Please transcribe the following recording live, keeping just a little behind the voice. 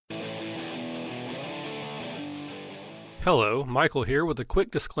Hello, Michael here with a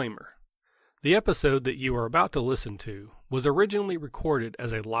quick disclaimer. The episode that you are about to listen to was originally recorded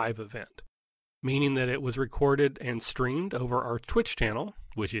as a live event, meaning that it was recorded and streamed over our Twitch channel,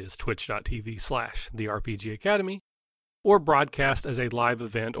 which is twitch.tv/therpgacademy, or broadcast as a live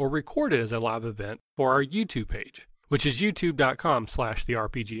event or recorded as a live event for our YouTube page, which is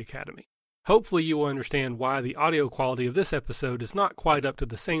youtube.com/therpgacademy. Hopefully you will understand why the audio quality of this episode is not quite up to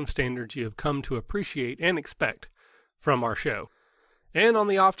the same standards you have come to appreciate and expect from our show. And on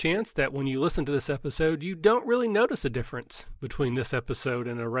the off chance that when you listen to this episode, you don't really notice a difference between this episode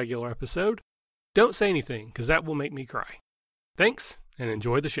and a regular episode, don't say anything, because that will make me cry. Thanks, and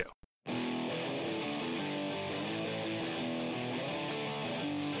enjoy the show.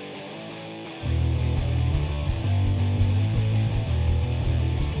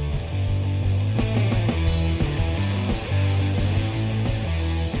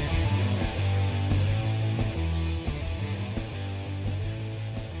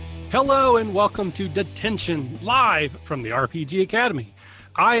 Hello and welcome to Detention, live from the RPG Academy.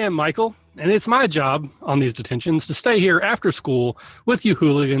 I am Michael, and it's my job on these detentions to stay here after school with you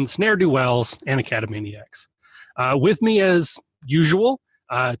hooligans, ne'er-do-wells, and academaniacs. With me as usual,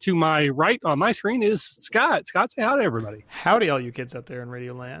 to my right on my screen is Scott. Scott, say hi to everybody. Howdy, all you kids out there in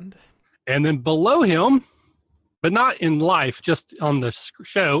Radio Land. And then below him, but not in life, just on the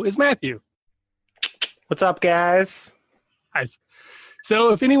show, is Matthew. What's up, guys? Nice.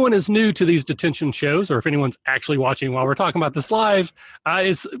 So if anyone is new to these detention shows, or if anyone's actually watching while we're talking about this live,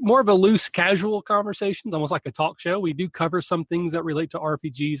 it's more of a loose, casual conversation, almost like a talk show. We do cover some things that relate to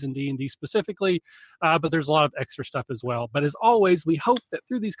RPGs and D&D specifically, but there's a lot of extra stuff as well. But as always, we hope that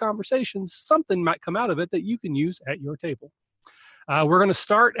through these conversations, something might come out of it that you can use at your table. We're going to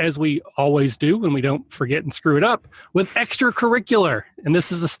start, as we always do when we don't forget and screw it up, with extracurricular. And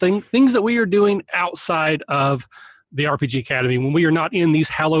this is the things that we are doing outside of the RPG Academy when we are not in these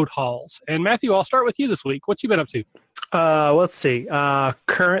hallowed halls. And Matthew, I'll start with you this week. What you been up to? Let's see.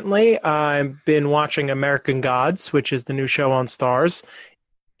 Currently, I've been watching American Gods, which is the new show on Starz.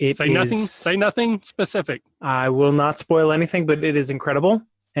 Say nothing specific. I will not spoil anything, but it is incredible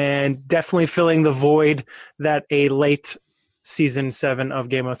and definitely filling the void that a late season 7 of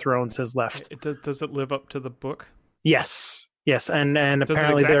Game of Thrones has left. Does it live up to the book? Yes, and does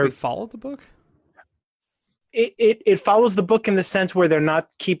apparently it exactly follow the book? It follows the book in the sense where they're not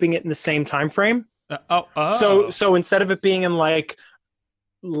keeping it in the same time frame. So instead of it being in like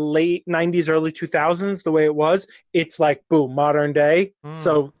late 90s, early 2000s, the way it was, it's like boom, modern day.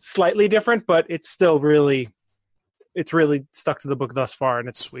 So slightly different, but it's still really stuck to the book thus far, and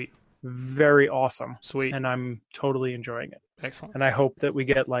it's sweet, very awesome, sweet, and I'm totally enjoying it. Excellent. And I hope that we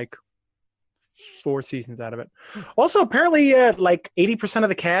get like 4 seasons out of it. Also, apparently, like 80% of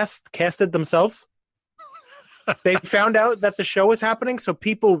the cast casted themselves. They found out that the show was happening, so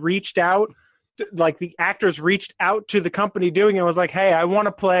people reached out, like the actors reached out to the company doing it and was like, hey, I want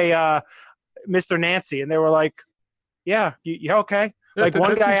to play Mr. Nancy. And they were like, yeah, okay. Like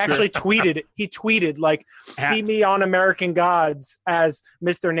one guy actually tweeted, like, see me on American Gods as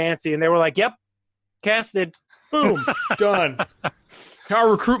Mr. Nancy. And they were like, yep, casted. Boom, done.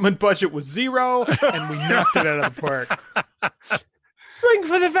 Our recruitment budget was 0, and we knocked it out of the park. Swing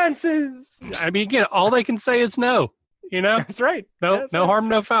for the fences. I mean, again, all they can say is no. You know, that's right. No harm,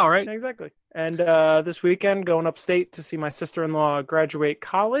 no foul, right? Exactly. And this weekend, going upstate to see my sister-in-law graduate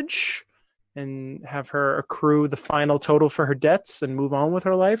college and have her accrue the final total for her debts and move on with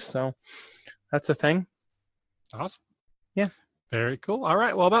her life. So that's a thing. Awesome. Yeah. Very cool. All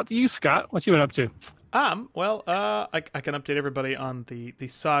right. Well, about you, Scott, what you been up to? I can update everybody on the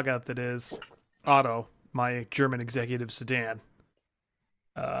saga that is Otto, my German executive sedan.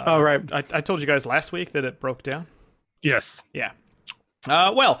 Right. I told you guys last week that it broke down. Yes. Yeah.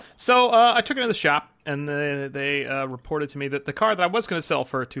 So I took it to the shop, and they reported to me that the car that I was going to sell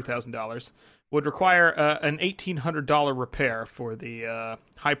for $2,000 would require an $1,800 repair for the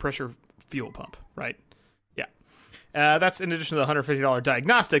high-pressure fuel pump, right? Yeah. That's in addition to the $150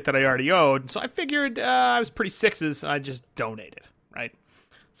 diagnostic that I already owed, so I figured I was pretty sixes, and I just donated, right?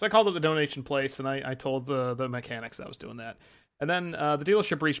 So I called up the donation place, and I told the mechanics I was doing that. And then the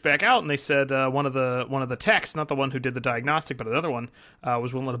dealership reached back out, and they said one of the techs, not the one who did the diagnostic, but another one,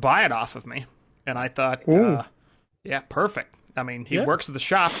 was willing to buy it off of me. And I thought, yeah, perfect. I mean, he works at the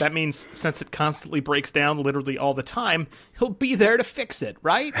shop. That means since it constantly breaks down literally all the time, he'll be there to fix it,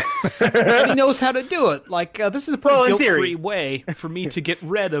 right? And he knows how to do it. Like, this is a pretty guilt-free way for me to get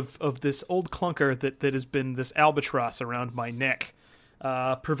rid of this old clunker that has been this albatross around my neck.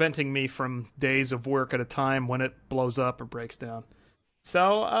 Preventing me from days of work at a time when it blows up or breaks down.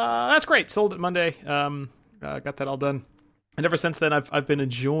 So that's great. Sold it Monday. Got that all done. And ever since then, I've been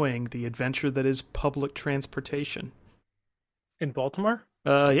enjoying the adventure that is public transportation. In Baltimore?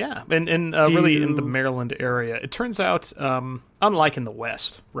 Yeah, and really in the Maryland area. It turns out, unlike in the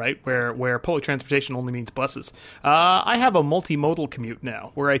West, right, where public transportation only means buses, I have a multimodal commute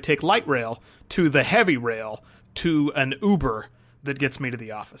now, where I take light rail to the heavy rail to an Uber that gets me to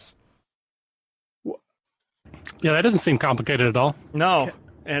the office. Yeah, that doesn't seem complicated at all. No.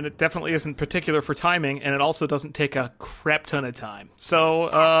 And it definitely isn't particular for timing, and it also doesn't take a crap ton of time.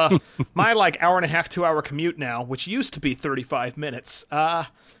 So my hour and a half, 2 hour commute now, which used to be 35 minutes,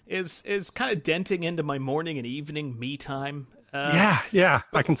 is kind of denting into my morning and evening me time. Yeah,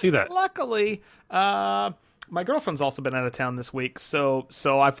 I can see that. Luckily, my girlfriend's also been out of town this week, so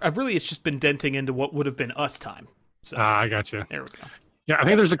I've really, it's just been denting into what would have been us time. So I got you. there we go. Yeah, I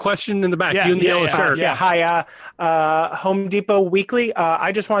think there's a question in the back. You in the yellow shirt. Hi, Home Depot Weekly.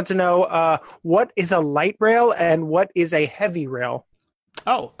 I just want to know what is a light rail and what is a heavy rail?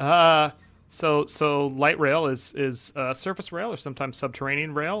 Oh, so light rail is surface rail or sometimes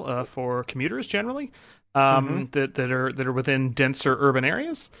subterranean rail for commuters generally that are within denser urban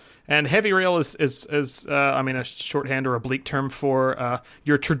areas. And heavy rail is a shorthand or oblique term for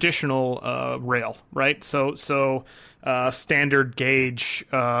your traditional rail, right? So standard gauge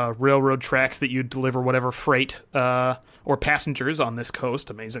railroad tracks that you deliver whatever freight or passengers on this coast,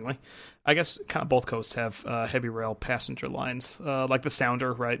 amazingly. I guess kind of both coasts have heavy rail passenger lines, like the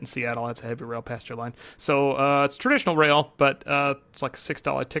Sounder, right, in Seattle. That's a heavy rail passenger line. So it's traditional rail, but it's like a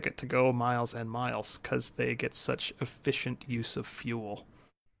 $6 ticket to go miles and miles because they get such efficient use of fuel.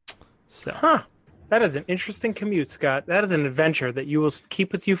 So. That is an interesting commute, Scott. That is an adventure that you will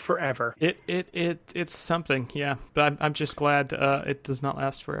keep with you forever. It's something, yeah. But I'm just glad it does not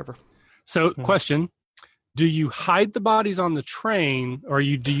last forever. So, question: do you hide the bodies on the train, or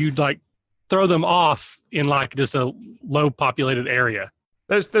do you throw them off in just a low populated area?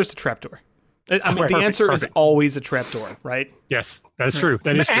 There's a trapdoor. I mean, the answer is always a trapdoor, right? Yes, that's true.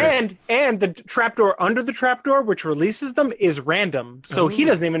 That is true. And the trapdoor under the trapdoor, which releases them, is random. So he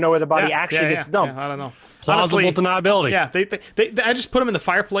doesn't even know where the body gets dumped. I don't know. Plausible deniability. Yeah, they I just put them in the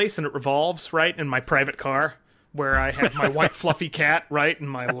fireplace and it revolves, right, in my private car where I have my white fluffy cat, right, in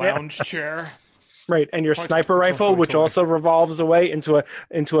my lounge chair. Right, and your sniper rifle, which also revolves away into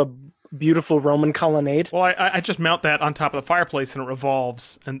a beautiful Roman colonnade. Well, I just mount that on top of the fireplace and it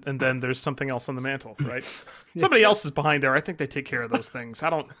revolves, and then there's something else on the mantle, right? Somebody else is behind there. I think they take care of those things. I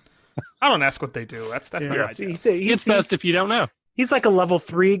don't ask what they do. That's not my job. It's best if you don't know. He's like a level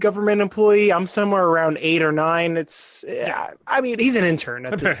 3 government employee. I'm somewhere around 8 or 9. I mean, he's an intern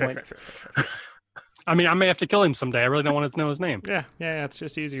at this point. I mean, I may have to kill him someday. I really don't want to know his name. Yeah, it's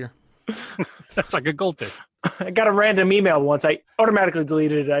just easier. That's like a gold tip. I got a random email once. I automatically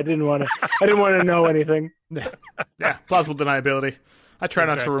deleted it. I didn't want to know anything. Yeah, plausible deniability. I try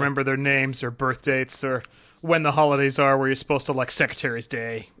not to remember their names or birth dates or when the holidays are where you're supposed to, Secretary's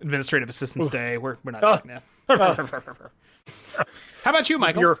Day, Administrative Assistant's Day. We're not doing that. How about you,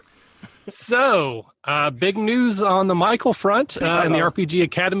 Michael? So, big news on the Michael front and the RPG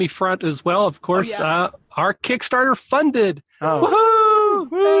Academy front as well. Of course, our Kickstarter funded. Oh.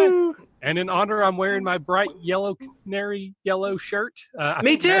 Woohoo! Woo! And in honor, I'm wearing my bright yellow canary yellow shirt.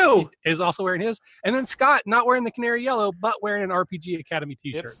 Me too. Is also wearing his. And then Scott, not wearing the canary yellow, but wearing an RPG Academy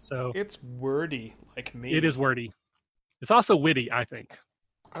t-shirt. So it's wordy like me. It is wordy. It's also witty, I think.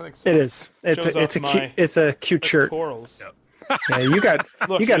 I think so. It is. It's a cute shirt. Yep. Yeah, you got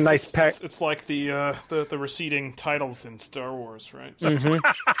a nice pecs. It's like the receding titles in Star Wars, right?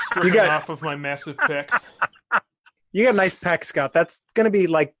 Mm-hmm. Stricken off of my massive pecs. You got nice pecs, Scott. That's gonna be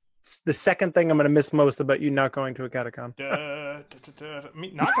the second thing I'm gonna miss most about you not going to a catacon. Not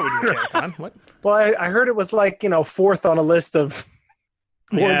going to a catacon? What? Well, I heard it was fourth on a list of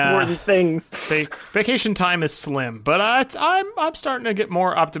more important things. Vacation time is slim, but I'm starting to get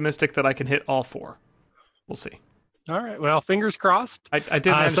more optimistic that I can hit all 4. We'll see. All right. Well, fingers crossed. I did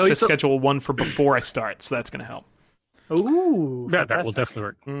manage to schedule one for before I start, so that's going to help. Ooh, that will definitely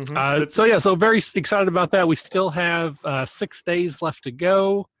work. Mm-hmm. So very excited about that. We still have 6 days left to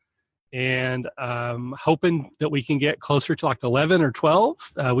go, and hoping that we can get closer to 11 or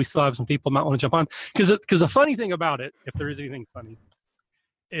 12. We still have some people might want to jump on because the funny thing about it, if there is anything funny,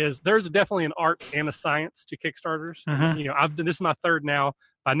 is there's definitely an art and a science to Kickstarters. Mm-hmm. This is my 3rd now.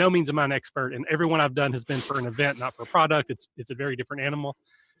 By no means am I an expert, and everyone I've done has been for an event, not for a product. It's a very different animal.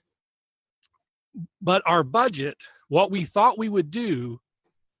 But our budget, what we thought we would do,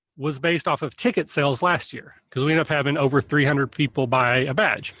 was based off of ticket sales last year because we ended up having over 300 people buy a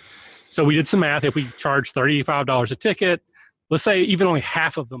badge. So we did some math. If we charge $35 a ticket, let's say even only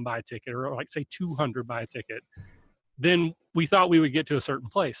half of them buy a ticket, or say 200 buy a ticket, then we thought we would get to a certain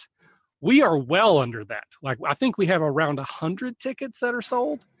place. We are well under that. Like, I think we have around 100 tickets that are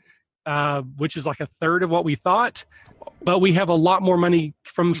sold, which is like a third of what we thought. But we have a lot more money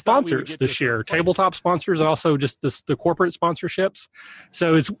from sponsors this year, tabletop sponsors, and also just the corporate sponsorships.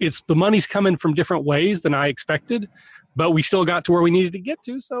 So it's the money's coming from different ways than I expected, but we still got to where we needed to get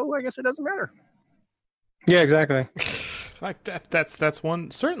to. So I guess it doesn't matter. Yeah, exactly. Like that's one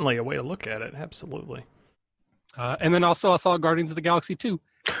certainly a way to look at it. Absolutely. And then also I saw Guardians of the Galaxy 2.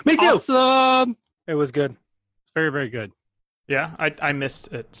 Me too. Awesome. It was good. It's very, very good. Yeah, I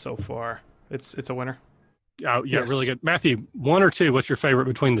missed it so far. It's a winner. Oh, yeah, Yes. really good. Matthew, 1 or 2? What's your favorite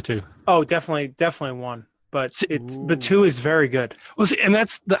between the two? Oh, definitely one. But the 2 is very good. Well, see, and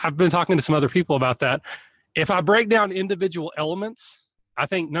I've been talking to some other people about that. If I break down individual elements, I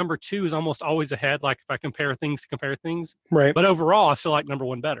think number 2 is almost always ahead. Like if I compare things, Right. But overall, I still like number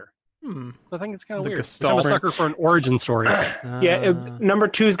 1 better. I think it's kind of The weird. gestalt. I'm a sucker for an origin story. Number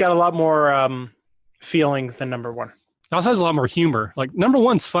 2's got a lot more feelings than number 1. It also has a lot more humor. Like number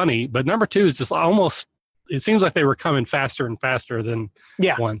 1's funny, but number 2 is just almost. It seems like they were coming faster and faster than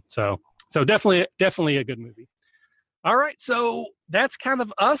 1. So definitely a good movie. All right, so that's kind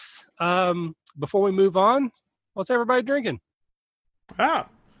of us. Before we move on, what's everybody drinking? I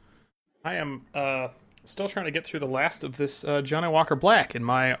am still trying to get through the last of this Johnny Walker Black in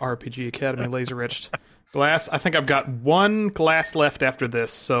my RPG Academy laser etched glass. I think I've got 1 glass left after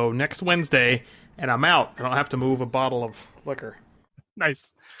this, so next Wednesday, and I'm out. I don't have to move a bottle of liquor.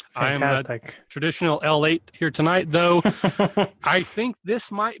 Nice. Fantastic. I'm traditional L8 here tonight, though. I think this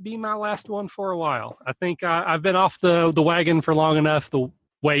might be my last one for a while. I think I've been off the wagon for long enough. The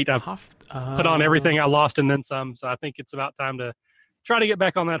weight I've put on everything I lost and then some. So I think it's about time to try to get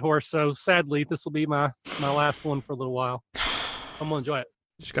back on that horse. So sadly, this will be my last one for a little while. I'm gonna enjoy it.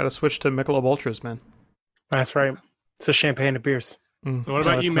 You just got to switch to Michelob Ultras, man. That's right. It's a champagne of beers. So what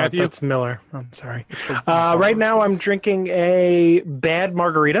about you, it's Matthew? Not, that's Miller. I'm sorry. Right now, I'm drinking a bad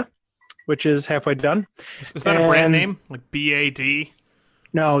margarita, which is halfway done. Is that a brand name? Like BAD?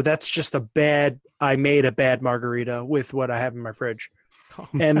 No, that's just I made a bad margarita with what I have in my fridge.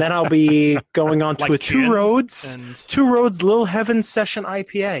 And then I'll be going on to Like a Two Roads Little Heaven Session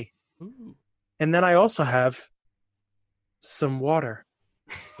IPA. Ooh. And then I also have some water.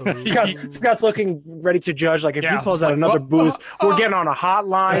 Scott's looking ready to judge. Like if he pulls out another booze, we're getting on a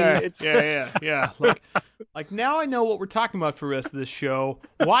hotline. Yeah. Like now I know what we're talking about for the rest of this show.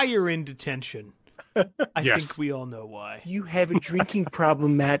 Why you're in detention. I think we all know why. You have a drinking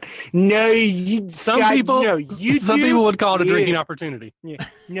problem, Matt. No, you. Some people would call it a drinking opportunity. Yeah.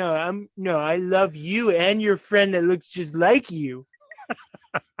 No, I love you and your friend that looks just like you.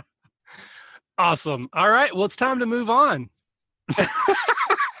 Awesome. All right. Well, it's time to move on.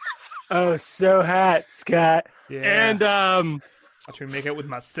 Oh, so hot, Scott. Yeah. And I'll try to make it with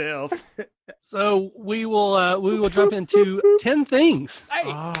myself. So we will jump into 10 things.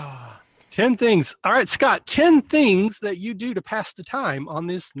 Hey. 10 things. All right, Scott, 10 things that you do to pass the time on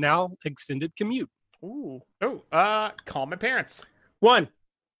this now extended commute. Ooh. Call my parents. 1,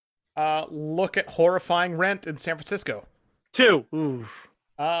 Look at horrifying Rent in San Francisco. 2,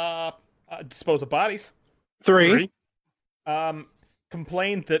 Dispose of bodies. 3,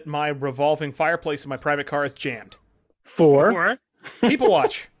 Complain that my revolving fireplace in my private car is jammed. 4, People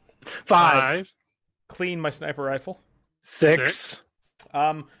watch. 5, Clean my sniper rifle. 6,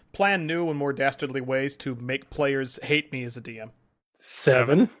 Plan new and more dastardly ways to make players hate me as a DM.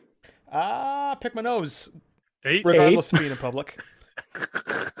 7, Pick my nose. 8, Regardless of being in public.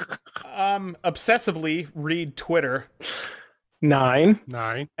 Obsessively read Twitter. 9,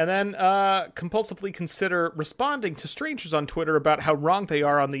 9. And then compulsively consider responding to strangers on Twitter about how wrong they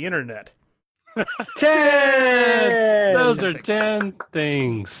are on the internet. 10. Those are 10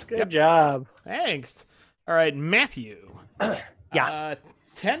 things. Good job. Thanks. All right, Matthew. Yeah.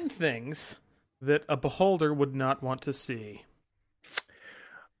 10 things that a beholder would not want to see.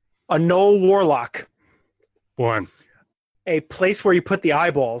 A Knoll Warlock. 1, A place where you put the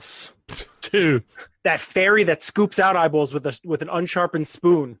eyeballs. 2, That fairy that scoops out eyeballs with an unsharpened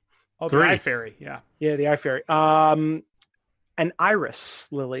spoon. Oh, the 3. Eye Fairy, yeah. Yeah, the eye fairy. An iris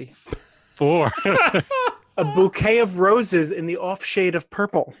lily. 4, A bouquet of roses in the off shade of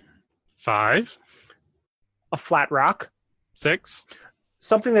purple. 5, A flat rock. 6,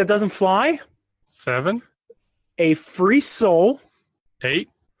 Something that doesn't fly. 7, A free soul. 8,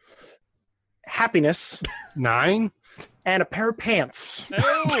 Happiness. 9, And a pair of pants.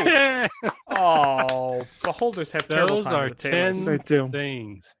 No. 10. Oh, beholders have terrible Those time are with the tailors. 10 They do.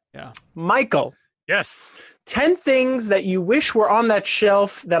 things. Yeah. Michael. Yes. 10 things that you wish were on that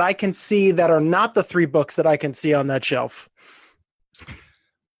shelf that I can see that are not the 3 books that I can see on that shelf.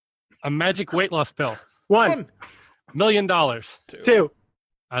 A magic weight loss pill. 1. $1 million. 2.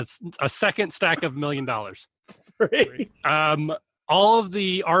 A second stack of $1 million. 3. All of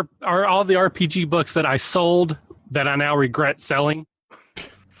the RPG books that I sold that I now regret selling.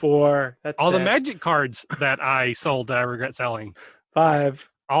 4. That's all sad. the magic cards that I sold that I regret selling. 5.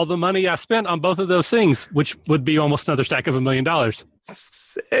 All the money I spent on both of those things, which would be almost another stack of $1 million.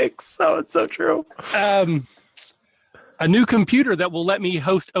 6. Oh, it's so true. A new computer that will let me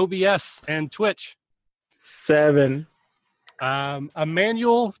host OBS and Twitch. 7. A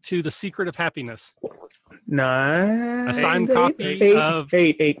manual to The Secret of Happiness. 9. A signed copy of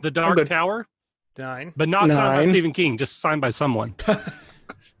 8. The Dark Tower. 9. But not 9. signed by Stephen King, just signed by someone.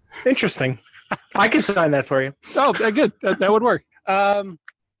 Interesting. I can sign that for you. Oh, good. That would work. A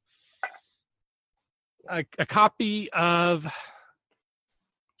copy of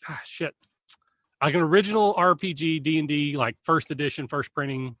like an original RPG D&D, like first edition, first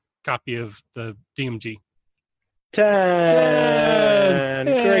printing copy of the DMG. 10.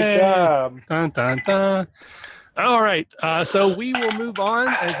 Great job. Dun, dun, dun. All right. So we will move on,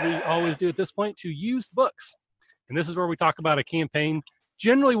 as we always do at this point, to used books. And this is where we talk about a campaign,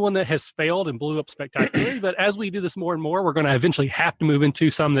 generally one that has failed and blew up spectacularly. But as we do this more and more, we're going to eventually have to move into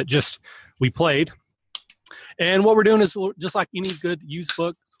some that just we played. And what we're doing is, just like any good used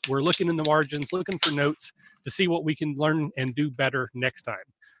book, we're looking in the margins, looking for notes to see what we can learn and do better next time.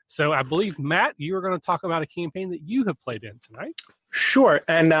 So I believe, Matt, you are going to talk about a campaign that you have played in tonight. Sure.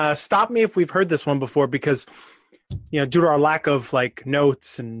 And stop me if we've heard this one before, because, due to our lack of like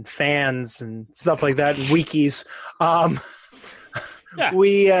notes and fans and stuff like that and wikis, I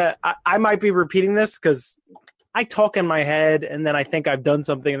might be repeating this because I talk in my head and then I think I've done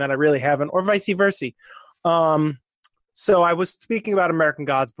something and then I really haven't, or vice versa. So I was speaking about American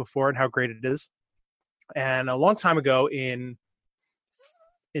Gods before and how great it is. And a long time ago in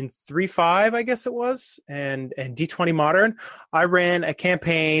 3.5, I guess it was, and D20 Modern, I ran a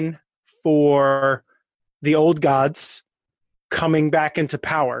campaign for the old gods coming back into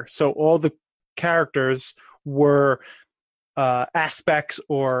power. So all the characters were aspects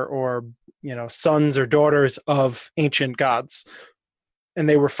or sons or daughters of ancient gods, and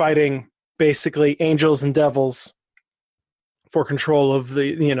they were fighting basically angels and devils for control of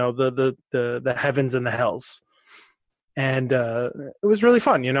the heavens and the hells. And it was really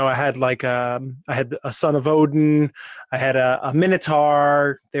fun. I had I had a son of Odin. I had a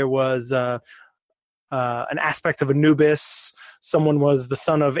Minotaur. There was an aspect of Anubis. Someone was the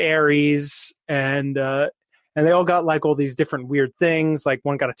son of Ares, and they all got like all these different weird things. Like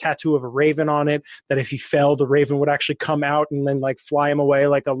one got a tattoo of a raven on it, that if he fell, the raven would actually come out and then like fly him away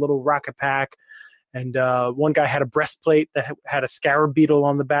like a little rocket pack. And one guy had a breastplate that had a scarab beetle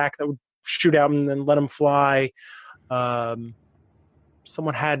on the back that would shoot out and then let him fly.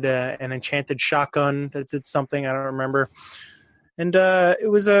 Someone had an enchanted shotgun that did something I don't remember, and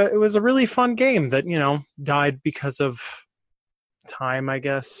it was a really fun game that died because of time, I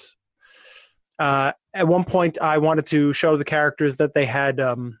guess. At one point, I wanted to show the characters that they had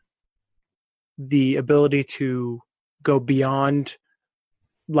the ability to go beyond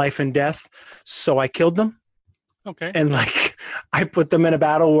life and death, so I killed them. Okay. And I put them in a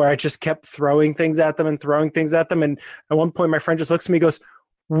battle where I just kept throwing things at them. And at one point my friend just looks at me and goes,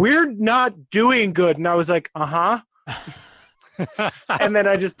 "We're not doing good." And I was like, "Uh-huh." And then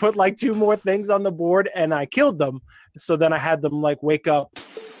I just put 2 more things on the board and I killed them. So then I had them wake up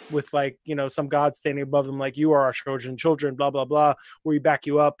with some god standing above them, like, "You are our Trojan children, blah, blah, blah. We back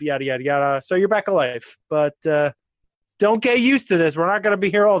you up, yada, yada, yada. So you're back alive. But don't get used to this. We're not going to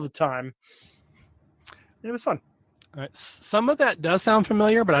be here all the time." And it was fun. All right. Some of that does sound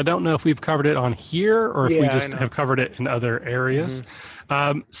familiar, but I don't know if we've covered it on here or if we just have covered it in other areas.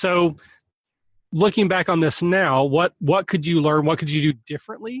 Mm-hmm. So looking back on this now, what could you learn? What could you do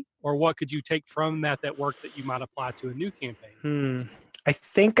differently? Or what could you take from that work that you might apply to a new campaign? I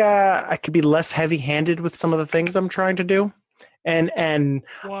think I could be less heavy-handed with some of the things I'm trying to do. And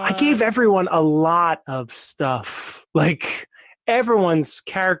I gave everyone a lot of stuff. Everyone's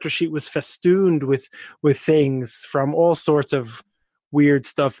character sheet was festooned with things from all sorts of weird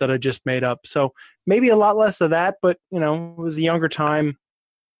stuff that I just made up. So maybe a lot less of that, but it was a younger time.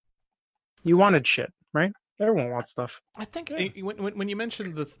 You wanted shit, right? Everyone wants stuff. I think when you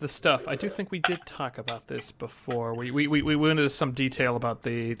mentioned the stuff, I do think we did talk about this before. We went into some detail about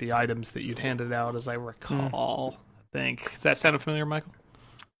the items that you'd handed out, as I recall. I think. Does that sound familiar, Michael?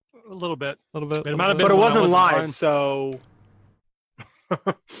 A little bit. It might have been, but it wasn't live, on. so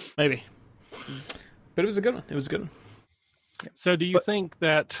maybe. But it was a good one. It was a good one. So do you think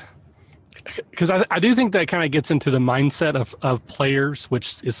that, because I do think that kind of gets into the mindset of players,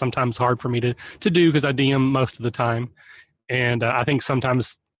 which is sometimes hard for me to do because I DM most of the time. And I think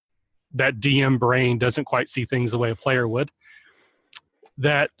sometimes that DM brain doesn't quite see things the way a player would.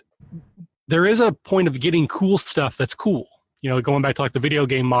 That there is a point of getting cool stuff that's cool. You know, going back to like the video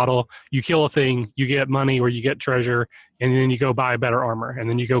game model, you kill a thing, you get money or you get treasure, and then you go buy better armor. And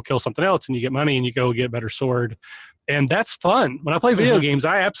then you go kill something else and you get money and you go get a better sword. And that's fun. When I play video games,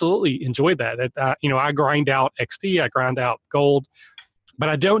 I absolutely enjoy that. You know, I grind out XP, I grind out gold, but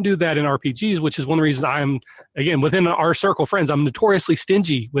I don't do that in RPGs, which is one of the reasons I'm, again, within our circle of friends, I'm notoriously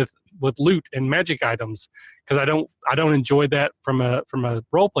stingy with loot and magic items because I don't enjoy that from a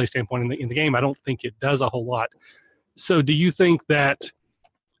role play standpoint in the game. I don't think it does a whole lot. So do you think that,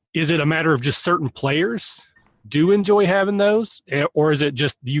 is it a matter of just certain players do enjoy having those, or is it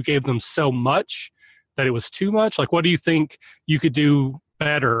just you gave them so much that it was too much? Like, what do you think you could do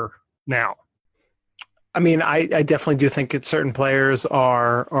better now? I mean, I definitely do think that certain players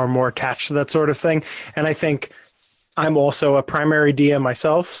are more attached to that sort of thing. And I think I'm also a primary DM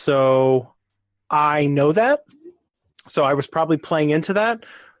myself, so I know that. So I was probably playing into that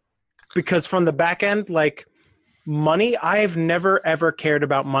because from the back end, like money, I've never, ever cared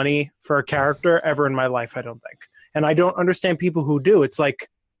about money for a character ever in my life, I don't think. And I don't understand people who do. It's like,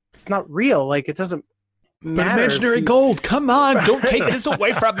 it's not real. Like, it doesn't matter. But imaginary gold, come on, don't take this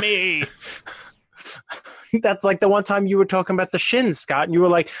away from me. That's like the one time you were talking about the shins, Scott, and you were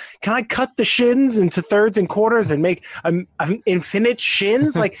like, can I cut the shins into thirds and quarters and make infinite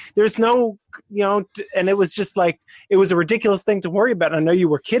shins? Like, there's no, you know, and it was just like, it was a ridiculous thing to worry about. I know you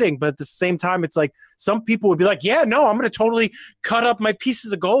were kidding, but at the same time, it's like some people would be like, yeah, no, I'm going to totally cut up my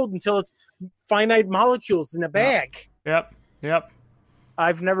pieces of gold until it's finite molecules in a bag. Yep.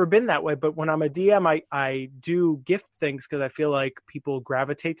 I've never been that way, but when I'm a DM, I do gift things because I feel like people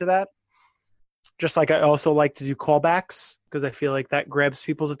gravitate to that. Just like I also like to do callbacks because I feel like that grabs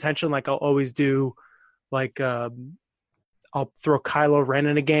people's attention. Like I'll always do, like I'll throw Kylo Ren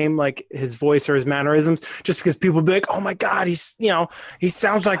in a game, like his voice or his mannerisms, just because people will be like, "Oh my God, he's he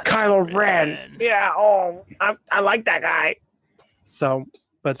sounds like Kylo Ren." Yeah, I like that guy. So,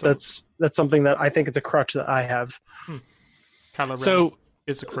 but that's something that I think it's a crutch that I have. Kylo Ren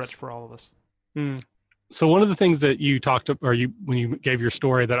is a crutch for all of us. So one of the things that you talked about, or when you gave your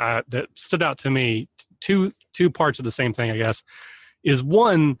story that stood out to me, two parts of the same thing, I guess, is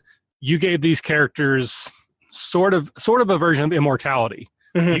one, you gave these characters sort of a version of immortality.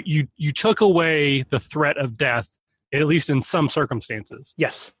 Mm-hmm. You took away the threat of death, at least in some circumstances.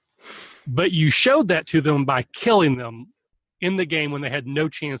 Yes. But you showed that to them by killing them in the game when they had no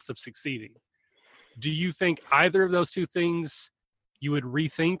chance of succeeding. Do you think either of those two things you would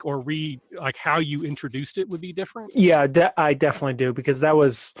rethink or like how you introduced it would be different? Yeah, I definitely do, because it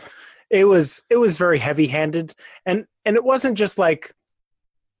was very heavy-handed, and it wasn't just like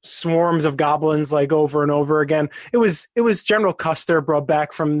swarms of goblins like over and over again. It was General Custer brought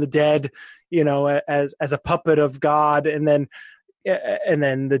back from the dead, as a puppet of God, and then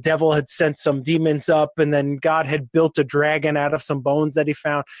the devil had sent some demons up, and then God had built a dragon out of some bones that he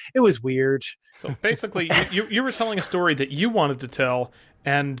found. It was weird. So basically, you were telling a story that you wanted to tell,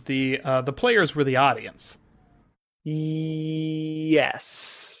 and the players were the audience. Yes.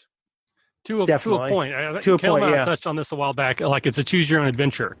 To a point. I touched on this a while back. Like, it's a choose your own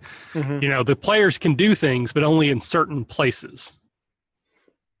adventure. Mm-hmm. The players can do things, but only in certain places.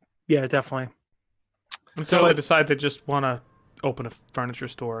 Yeah, definitely. Until they decide they just want to open a furniture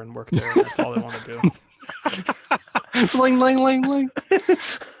store and work there. And that's all they want to do. Ling, ling, ling, ling.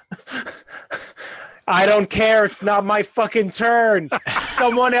 I don't care. It's not my fucking turn.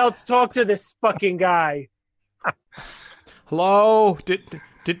 Someone else talk to this fucking guy. Hello?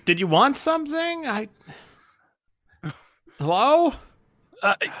 Did you want something? Hello? Hello?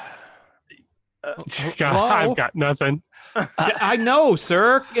 I've got nothing. I know,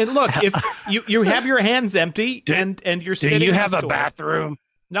 sir. And look, if you have your hands empty and you're sitting. Do you have a bathroom?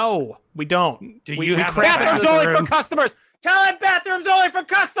 No, we don't. Do you have bathrooms only for customers? Tell him bathrooms only for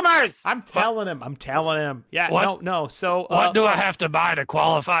customers. I'm telling him. Yeah, what? no. So what do I have to buy to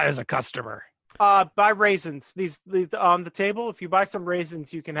qualify as a customer? Buy raisins. These on the table. If you buy some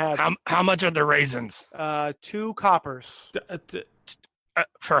raisins, you can have. How much are the raisins? 2 coppers.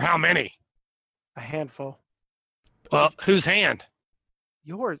 For how many? A handful. Well, whose hand?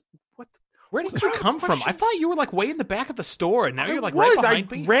 Yours. What? Where did you come from? I thought you were like way in the back of the store, and now you're like right behind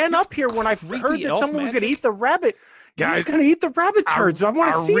me. I ran up here when I heard that someone was going to eat the rabbit. Guys, was going to eat the rabbit turds. I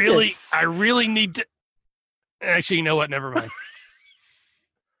want to see this. I really need to. Actually, you know what? Never mind.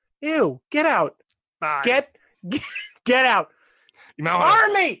 Ew! Get out. Bye. Get out. You might wanna-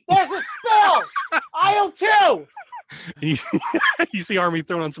 Army, there's a spill. Aisle 2. you, you see Army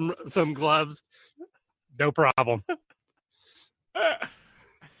throwing on some gloves. No problem.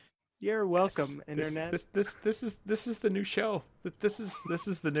 You're welcome, Internet. This is the new show. This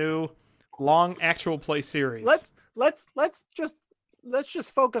is the new long actual play series. Let's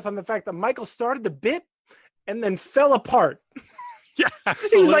just focus on the fact that Michael started the bit and then fell apart. Yeah,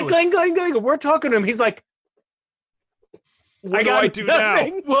 He was like, going. We're talking to him. He's like, what do I do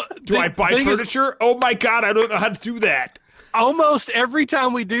nothing. now? Well, do I buy furniture? Oh my god, I don't know how to do that. Almost every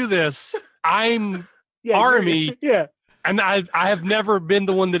time we do this, I'm Army. Yeah. And I have never been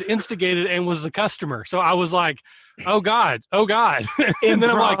the one that instigated and was the customer. So I was like, oh God. And then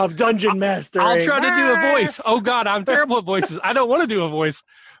I'm like, dungeon master. I'll try to do a voice. Oh God, I'm terrible at voices. I don't want to do a voice,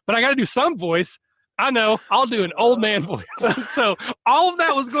 but I got to do some voice. I know. I'll do an old man voice. So all of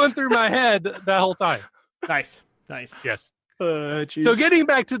that was going through my head that whole time. Nice. Yes. So getting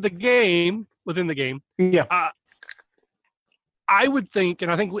back to the game, within the game. Yeah. I would think,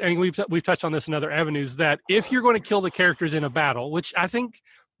 and I think we've touched on this in other avenues, that if you're going to kill the characters in a battle, which I think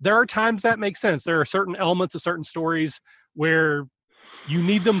there are times that makes sense. There are certain elements of certain stories where you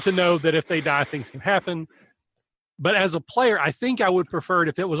need them to know that if they die, things can happen. But as a player, I think I would prefer it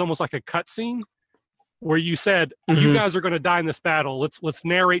if it was almost like a cutscene where you said, you guys are going to die in this battle. Let's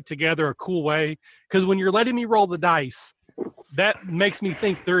narrate together a cool way. Because when you're letting me roll the dice, that makes me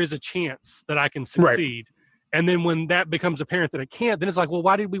think there is a chance that I can succeed. Right. And then when that becomes apparent that it can't, then it's like, well,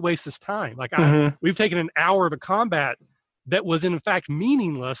 why did we waste this time? Like we've taken an hour of a combat that was in fact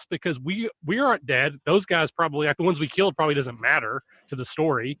meaningless because we aren't dead. Those guys probably, like the ones we killed, probably doesn't matter to the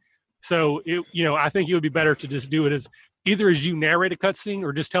story. So I think it would be better to just do it as either as you narrate a cutscene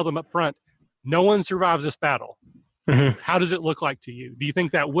or just tell them up front, no one survives this battle. How does it look like to you? Do you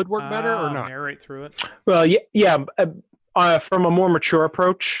think that would work better or not? Narrate through it. Well, yeah. From a more mature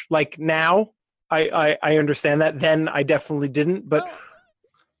approach, like now, I understand that. Then I definitely didn't. But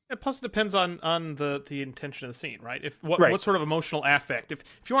plus, it depends on the intention of the scene, right? What sort of emotional affect? If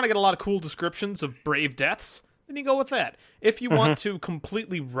you want to get a lot of cool descriptions of brave deaths, then you go with that. If you want to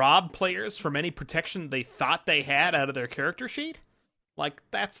completely rob players from any protection they thought they had out of their character sheet, like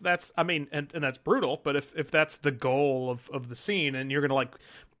that's I mean, and that's brutal. But if that's the goal of the scene, and you're gonna like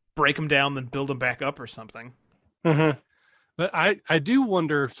break them down, then build them back up or something. But I do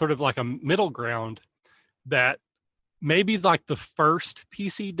wonder, sort of like a middle ground, that maybe like the first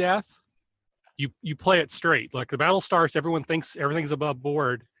PC death, you play it straight. Like the battle starts, everyone thinks everything's above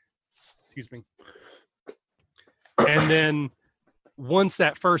board. Excuse me. And then once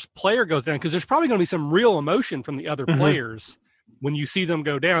that first player goes down, because there's probably going to be some real emotion from the other players when you see them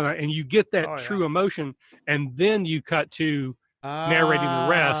go down, and you get that true emotion, and then you cut to narrating the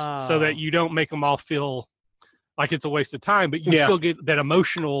rest so that you don't make them all feel like it's a waste of time, but you still get that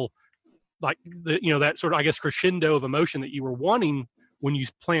emotional, like that sort of, I guess, crescendo of emotion that you were wanting when you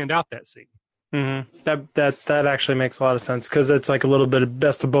planned out that scene. That actually makes a lot of sense, because it's like a little bit of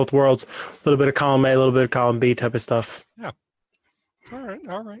best of both worlds, a little bit of column A, a little bit of column B type of stuff. Yeah.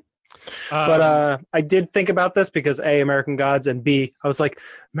 All right. But I did think about this because A, American Gods, and B, I was like,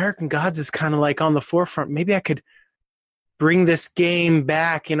 American Gods is kind of like on the forefront. Maybe I could bring this game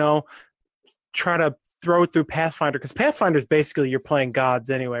back, try to throw it through Pathfinder, because Pathfinder is basically you're playing gods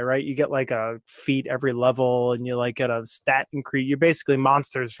anyway, right? You get like a feat every level, and you like get a stat increase. You're basically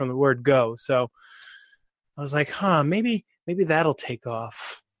monsters from the word go. So I was like, maybe that'll take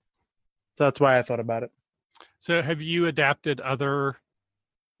off. So that's why I thought about it. So have you adapted other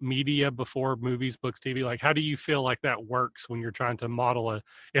media before, movies, books, TV? Like, how do you feel like that works when you're trying to model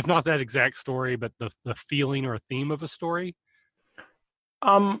if not that exact story, but the feeling or a theme of a story?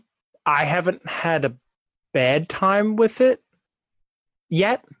 I haven't had a bad time with it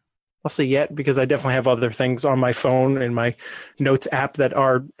yet. I'll say yet, because I definitely have other things on my phone and my notes app that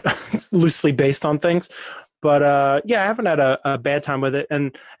are loosely based on things. But I haven't had a bad time with it.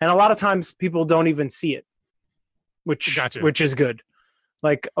 And a lot of times people don't even see it, which is good.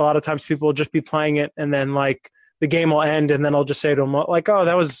 Like a lot of times people will just be playing it, and then like the game will end, and then I'll just say to them like, oh,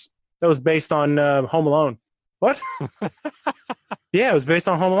 that was based on Home Alone. What? Yeah, it was based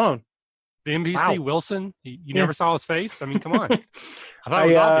on Home Alone. The NPC Wilson, you never saw his face? I mean, come on. I thought it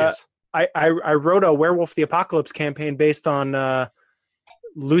was obvious. I wrote a Werewolf the Apocalypse campaign based on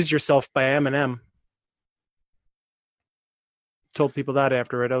Lose Yourself by Eminem. Told people that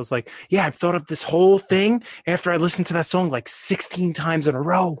after it. I was like, yeah, I've thought of this whole thing after I listened to that song like 16 times in a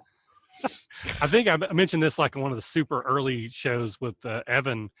row. I think I mentioned this like in one of the super early shows with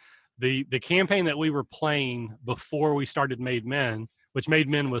Evan. The campaign that we were playing before we started Made Men, which Made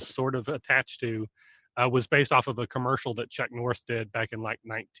Men was sort of attached to, was based off of a commercial that Chuck Norris did back in like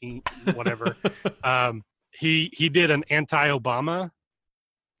 19 whatever. He did an anti-Obama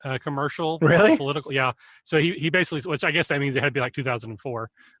commercial. Really? Political, yeah. So he basically, which I guess that means it had to be like 2004,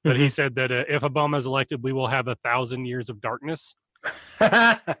 but he said that if Obama is elected, we will have 1,000 years of darkness.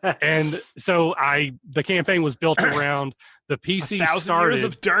 And so the campaign was built around the PC 1,000 years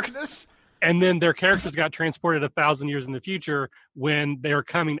of darkness. And then their characters got transported 1,000 years in the future when they're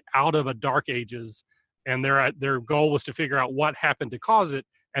coming out of a dark ages, and their goal was to figure out what happened to cause it,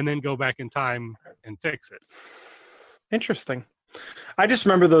 and then go back in time and fix it. Interesting. I just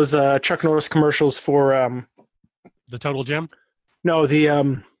remember those Chuck Norris commercials for The Total Gem. No, the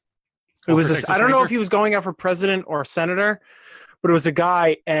it was this, Texas I don't know Ranger? if he was going out for president or senator, but it was a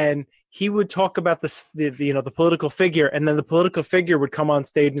guy, and he would talk about the political figure, and then the political figure would come on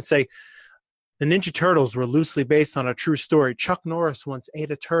stage and say, the Ninja Turtles were loosely based on a true story. Chuck Norris once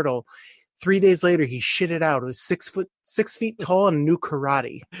ate a turtle. 3 days later, he shit it out. It was 6 feet tall and knew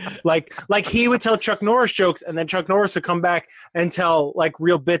karate. Like he would tell Chuck Norris jokes, and then Chuck Norris would come back and tell like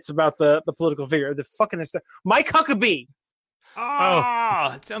real bits about the political figure. The fucking Mike Huckabee.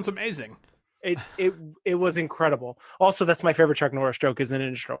 Oh, it sounds amazing. It was incredible. Also, that's my favorite Chuck Norris joke is the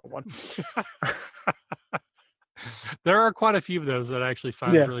Ninja Turtle one. There are quite a few of those that I actually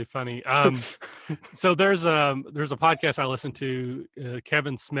find really funny. So there's a podcast I listen to,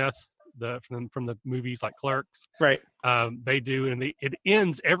 Kevin Smith, from the movies like Clerks. Right. They do, and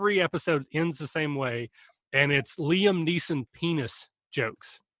every episode ends the same way, and it's Liam Neeson penis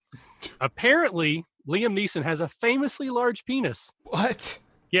jokes. Apparently, Liam Neeson has a famously large penis. What?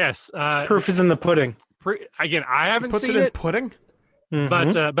 Yes. Proof is in the pudding. Again, I haven't Puts seen it in it. pudding?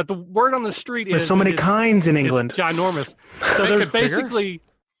 Mm-hmm. But the word on the street is there's so many kinds in England. It's ginormous. So there's basically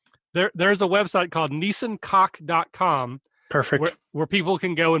there's a website called NeesonCock.com. Perfect. Where people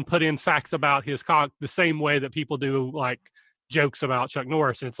can go and put in facts about his cock the same way that people do like jokes about Chuck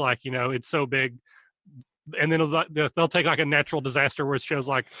Norris. And it's like, it's so big. And then they'll take like a natural disaster where it shows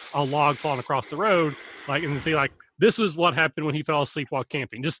like a log falling across the road, like, and see like, this was what happened when he fell asleep while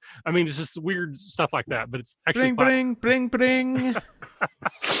camping. It's just weird stuff like that. But it's actually bring.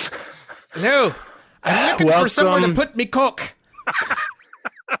 Hello, I'm looking for someone to put me cock.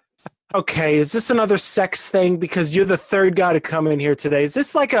 Okay, is this another sex thing? Because you're the third guy to come in here today. Is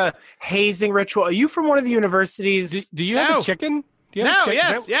this like a hazing ritual? Are you from one of the universities? Do you have a chicken?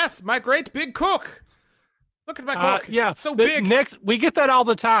 Yes, my great big cook. Look at my cook. Yeah, it's so big. We get that all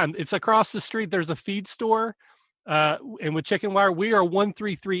the time. It's across the street. There's a feed store. And with Chicken Wire, we are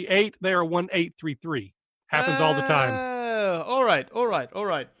 1338. They are 1833. Happens all the time. All right.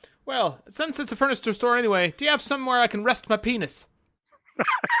 Well, since it's a furniture store anyway, do you have somewhere I can rest my penis?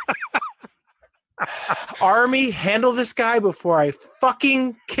 Army, handle this guy before I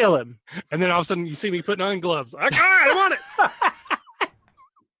fucking kill him. And then all of a sudden you see me putting on gloves. Like, all right, I want it.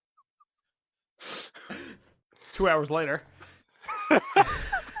 2 hours later.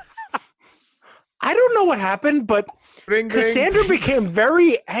 I don't know what happened, but Cassandra became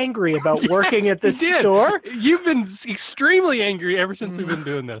very angry about working at this store. You've been extremely angry ever since we've been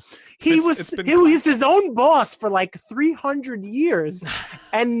doing this. He was his own boss for like 300 years,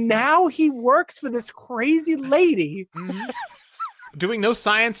 and now he works for this crazy lady. Doing no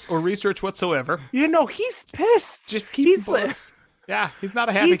science or research whatsoever. He's pissed. Just keep yeah, he's not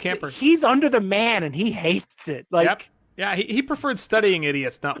a happy camper. He's under the man, and he hates it. Yep. Yeah, he preferred studying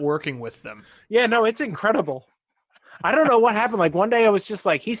idiots, not working with them. Yeah, no, it's incredible. I don't know what happened. Like one day I was just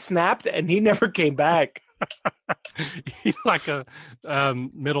like, he snapped and he never came back. He's like a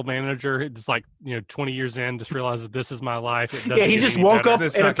middle manager. It's like, 20 years in, just realizes this is my life. Yeah, he just woke up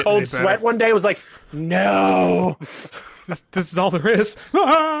in a cold sweat one day. Was like, no. This is all there is.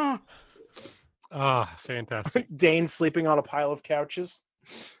 Fantastic. Dane sleeping on a pile of couches.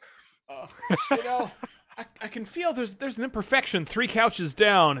 I can feel there's an imperfection 3 couches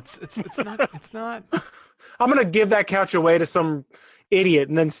down. It's not. I'm gonna give that couch away to some idiot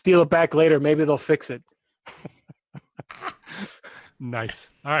and then steal it back later. Maybe they'll fix it. Nice.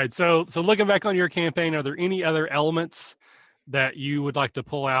 All right. So looking back on your campaign, are there any other elements that you would like to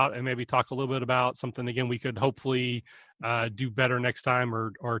pull out and maybe talk a little bit about something again we could hopefully do better next time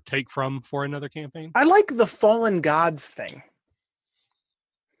or take from for another campaign? I like the fallen gods thing.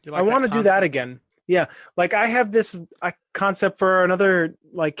 I want to do that again. Yeah, like I have this concept for another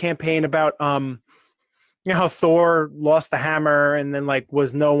like campaign about how Thor lost the hammer and then like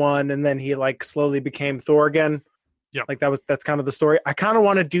was no one and then he like slowly became Thor again. Yeah, like that's kind of the story. I kind of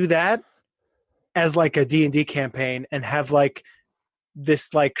want to do that as like a D&D campaign and have like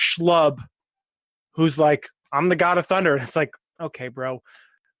this like schlub who's like, I'm the god of thunder, and it's like, okay, bro,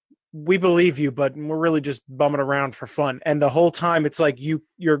 we believe you, but we're really just bumming around for fun. And the whole time it's like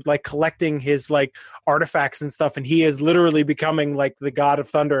you're like collecting his like artifacts and stuff, and he is literally becoming like the god of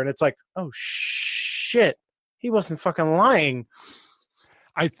thunder. And it's like, oh shit, he wasn't fucking lying.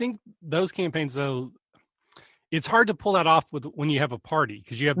 I think those campaigns, though, it's hard to pull that off when you have a party,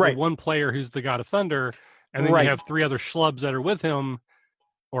 because you have the one player who's the god of thunder, and then you have 3 other schlubs that are with him,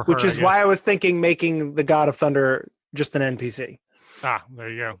 or her, which is why I was thinking making the god of thunder just an NPC. Ah, there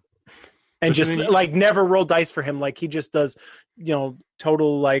you go. And just like never roll dice for him. Like he just does,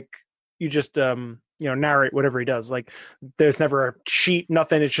 total, like you just, narrate whatever he does. Like there's never a sheet,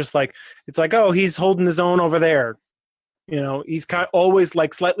 nothing. It's just like, oh, he's holding his own over there. He's always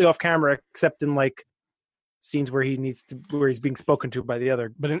like slightly off camera, except in like scenes where he's being spoken to by the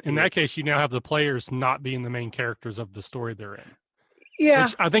other. But in that case, you now have the players not being the main characters of the story they're in. Yeah,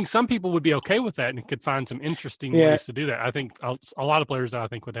 which I think some people would be okay with that and could find some interesting ways to do that. I think a lot of players, I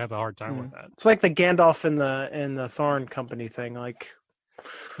think, would have a hard time with that. It's like the Gandalf in the Thorn Company thing. Like,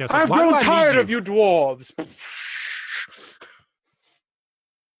 I've grown tired of you dwarves.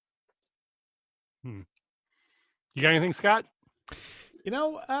 You got anything, Scott?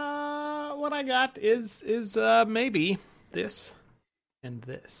 What I got is maybe this and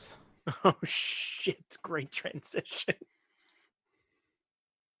this. Oh shit! Great transition.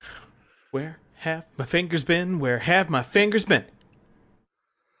 Where have my fingers been? Where have my fingers been?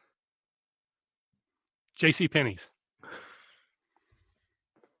 J.C. Penney's.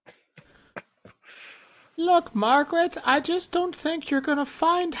 Look, Margaret, I just don't think you're gonna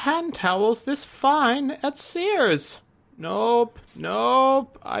find hand towels this fine at Sears. Nope.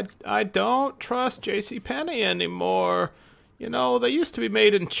 I don't trust J.C. Penney anymore. They used to be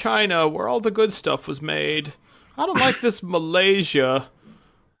made in China, where all the good stuff was made. I don't like this Malaysia.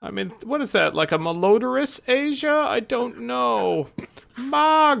 I mean, what is that, like a malodorous Asia? I don't know.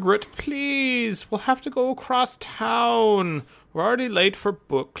 Margaret, please. We'll have to go across town. We're already late for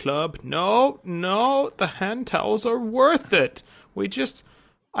book club. No. The hand towels are worth it. I just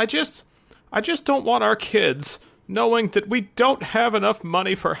don't want our kids knowing that we don't have enough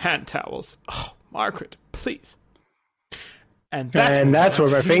money for hand towels. Oh, Margaret, please. And that's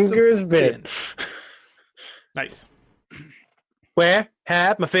where my fingers been. Nice. Where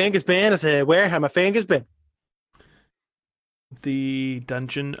have my fingers been? I said, where have my fingers been? The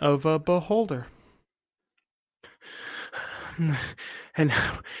Dungeon of a Beholder. And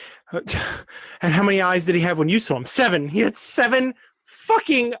how many eyes did he have when you saw him? 7. He had 7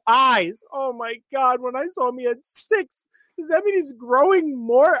 fucking eyes. Oh my god, when I saw him he had 6. Does that mean he's growing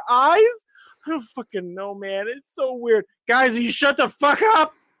more eyes? I don't fucking know, man. It's so weird. Guys, will you shut the fuck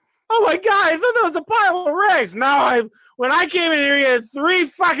up? Oh my god, I thought that was a pile of rags. No, when I came in here, he had 3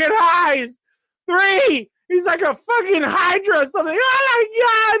 fucking eyes. 3! He's like a fucking hydra or something. Oh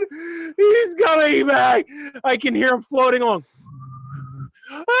my god! He's coming back. I can hear him floating on.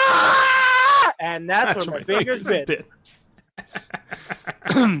 Ah! And that's where my fingers bit.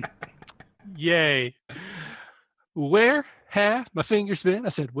 Yay. Where have my fingers been? I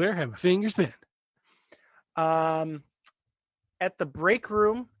said, where have my fingers been? At the break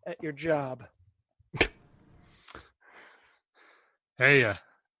room at your job. Hey,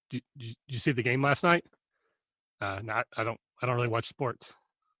 did you see the game last night? No, I don't really watch sports.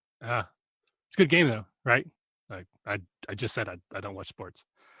 It's a good game though, right? I just said I don't watch sports.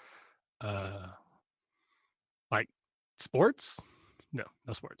 Like sports? No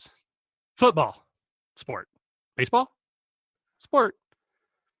sports. Football, sport. Baseball, sport.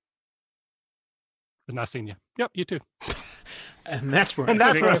 But not seeing you. Yep, you too. And that's where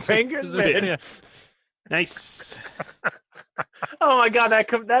my fingers been. Yeah. Nice. Oh my god,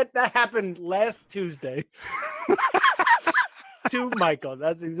 that happened last Tuesday. To Michael.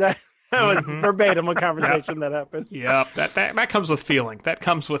 That was verbatim a conversation that happened. Yep, that comes with feeling. That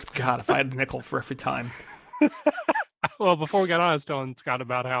comes with, God, if I had a nickel for every time. Well, before we got on, I was telling Scott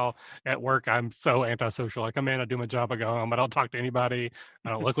about how at work I'm so antisocial. I come in, I do my job, I go home. I don't talk to anybody.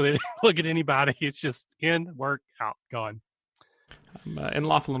 I don't look at anybody. It's just in, work, out, gone. In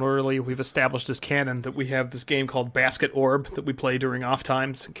Lawful and Orderly, we've established as canon that we have this game called Basket Orb that we play during off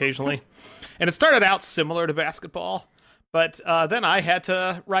times occasionally. And it started out similar to basketball, but then I had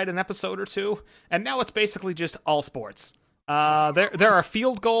to write an episode or two, and now it's basically just all sports. There are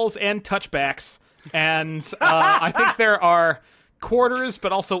field goals and touchbacks, and I think there are quarters,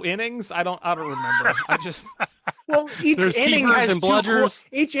 but also innings. I don't remember. I just Well, each There's inning keepers has and bludgers.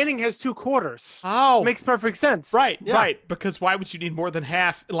 each inning has 2 quarters. oh Makes perfect sense. right, Yeah. right. Because why would you need more than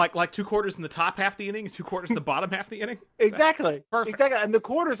half? Like 2 quarters in the top half the inning, and 2 quarters in the bottom half the inning. Exactly. Perfect. Exactly. And the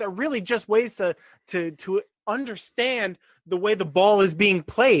quarters are really just ways to understand the way the ball is being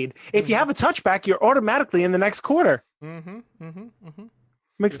played. If you have a touchback, you're automatically in the next quarter.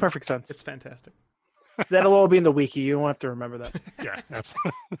 Makes perfect sense. It's fantastic. That'll all be in the wiki. You don't have to remember that. Yeah,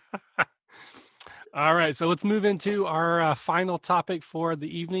 absolutely. All right, so let's move into our final topic for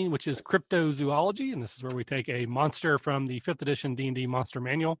the evening, which is cryptozoology, and this is where we take a monster from the 5th edition D&D Monster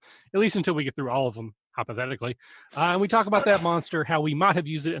Manual, at least until we get through all of them, hypothetically. And we talk about that monster, how we might have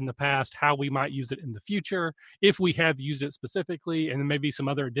used it in the past, how we might use it in the future, if we have used it specifically, and then maybe some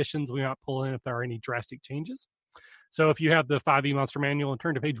other additions we might pull in if there are any drastic changes. So if you have the 5e Monster Manual and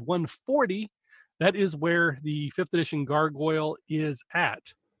turn to page 140, that is where the 5th edition Gargoyle is at.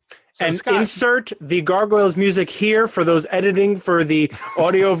 So And Scott, insert the Gargoyles music here for those editing for the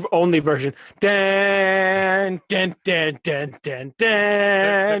audio only version. Dun, dun, dun, dun, dun,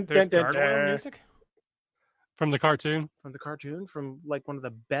 dun, There's dun, dun, gargoyle dun. music. from the cartoon. From the cartoon, from like one of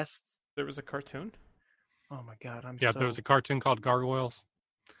the best. There was a cartoon. Oh my god, Yeah, so... there was a cartoon called Gargoyles.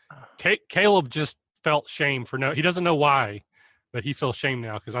 Ah. Caleb just felt shame for he doesn't know why, but he feels shame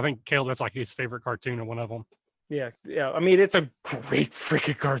now because I think Caleb, that's like his favorite cartoon or one of them. Yeah. I mean, it's a great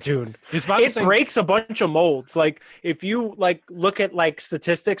freaking cartoon. It's about It breaks a bunch of molds. Like if you like look at like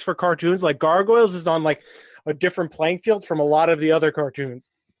statistics for cartoons, like Gargoyles is on like a different playing field from a lot of the other cartoons.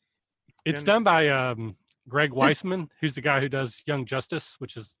 It's done by Greg Weisman, who's the guy who does Young Justice,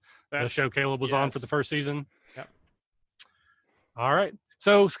 which is the show Caleb was on for the first season. Yep. All right.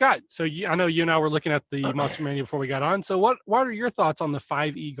 So Scott, I know you and I were looking at the Monster Manual before we got on. So what are your thoughts on the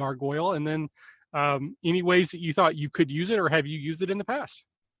 5e Gargoyle? And then any ways that you thought you could use it, or have you used it in the past?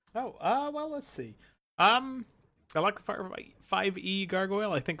 Oh, well, let's see. I like the 5e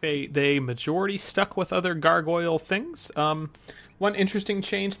Gargoyle. I think they majority stuck with other Gargoyle things. One interesting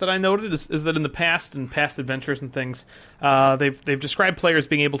change that I noted is that in the past and past adventures and things, they've described players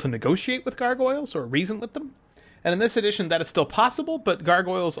being able to negotiate with Gargoyles or reason with them. And in this edition, that is still possible, but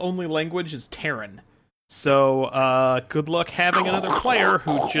Gargoyle's only language is Terran. So, good luck having another player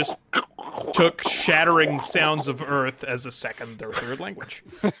who just took shattering sounds of Earth as a second or third language.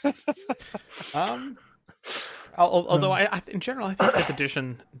 Although, in general, I think 5th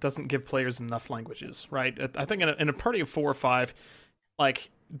edition doesn't give players enough languages, right? I think in a party of 4 or 5, like,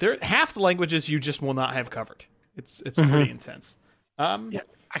 half the languages you just will not have covered. It's pretty intense. Yeah,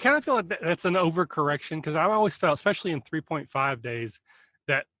 I kind of feel like that's an overcorrection because I've always felt, especially in 3.5 days,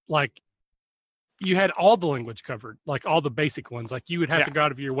 that like you had all the language covered, like all the basic ones. Like you would have to go out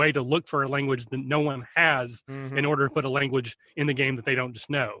of your way to look for a language that no one has in order to put a language in the game that they don't just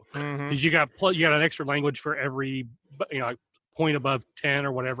know. Because you got an extra language for every like point above 10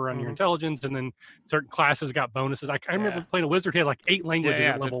 or whatever on your intelligence, and then certain classes got bonuses. I remember playing a wizard who had like 8 languages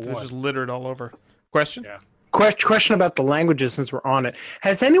at level 1. Just littered all over. Question? Yeah. Question about the languages since we're on it.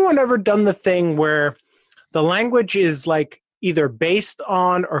 Has anyone ever done the thing where the language is like either based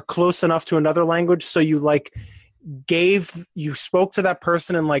on or close enough to another language, so you like you spoke to that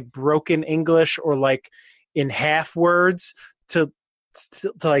person in like broken English or like in half words to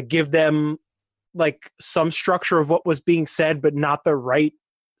like give them like some structure of what was being said but not the right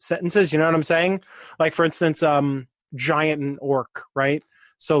sentences, you know what I'm saying? Like for instance, giant and orc, right?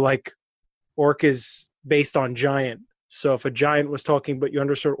 So like orc is based on giant. So if a giant was talking but you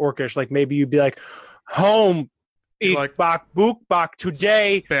understood orcish, like maybe you'd be like home eat like bak book bak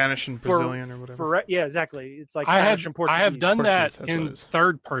today, Spanish and Brazilian or whatever. Yeah, exactly. It's like Spanish and Portuguese. I have done that That's in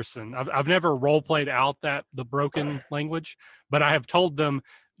third person. I've never role played out the broken language, but I have told them,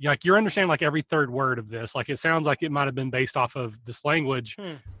 like, you're understanding like every third word of this. Like it sounds like it might have been based off of this language.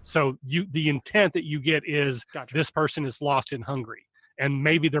 So the intent that you get is this person is lost and hungry. And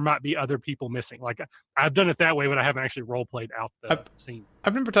maybe there might be other people missing. Like I've done it that way, but I haven't actually role played out the scene.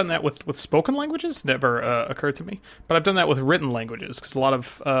 I've never done that with spoken languages. Never occurred to me. But I've done that with written languages because a lot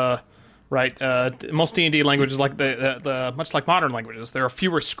of most D&D languages, like the much like modern languages, there are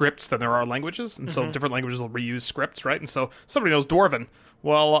fewer scripts than there are languages, and so different languages will reuse scripts, right? And so somebody knows Dwarven.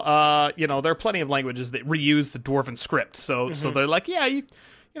 Well, there are plenty of languages that reuse the Dwarven script. So they're like, yeah, you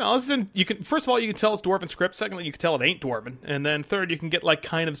can, first of all, you can tell it's Dwarven script. Secondly, you can tell it ain't Dwarven. And then third, you can get like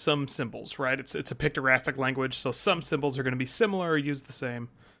kind of some symbols, right? It's a pictographic language, so some symbols are going to be similar or use the same.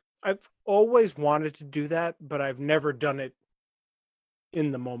 I've always wanted to do that, but I've never done it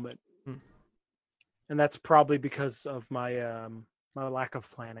in the moment. And that's probably because of my my lack of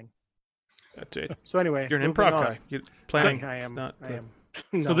planning. That's it. So anyway, You're an moving improv on. guy. You're planning. I am. Not, I am.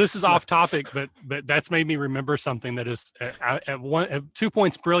 So this is off topic, but that's made me remember something that is at 2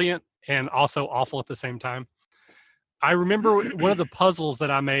 points brilliant and also awful at the same time. I remember one of the puzzles that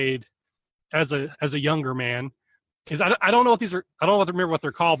I made as a younger man is I don't know what these are. I don't remember what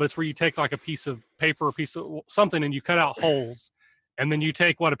they're called, but it's where you take like a piece of paper, a piece of something, and you cut out holes, and then you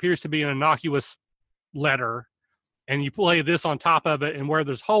take what appears to be an innocuous letter, and you lay this on top of it, and where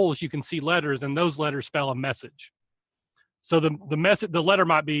there's holes, you can see letters, and those letters spell a message. So the letter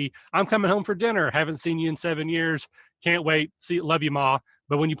might be, "I'm coming home for dinner. Haven't seen you in 7 years. Can't wait. Love you, Ma."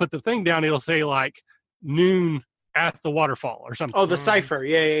 But when you put the thing down, it'll say like noon at the waterfall or something. Oh, the cipher.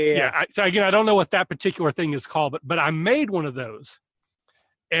 Yeah. So again, I don't know what that particular thing is called, but I made one of those,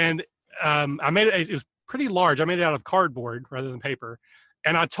 and I made it. It was pretty large. I made it out of cardboard rather than paper,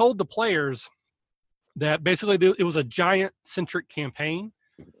 and I told the players that basically it was a giant centric campaign,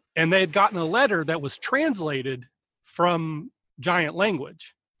 and they had gotten a letter that was translated from giant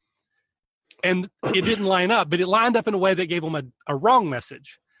language, and it didn't line up, but it lined up in a way that gave them a wrong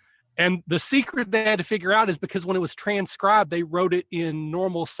message. And the secret they had to figure out is because when it was transcribed, they wrote it in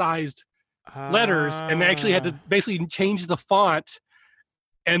normal sized letters, and they actually had to basically change the font,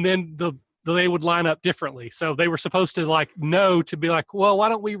 and then they would line up differently. So they were supposed to know to be like, well, why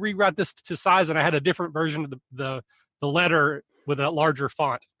don't we rewrite this to size? And I had a different version of the letter with a larger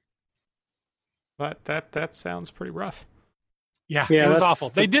font. But that sounds pretty rough. Yeah, it was awful.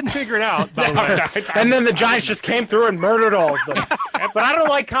 They didn't figure it out. By the way. And then the Giants just came through and murdered all of them. But I don't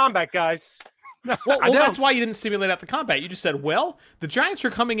like combat, guys. Well, that's why you didn't simulate out the combat. You just said, well, the Giants are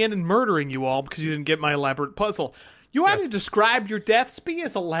coming in and murdering you all because you didn't get my elaborate puzzle. You want to describe your deaths? Be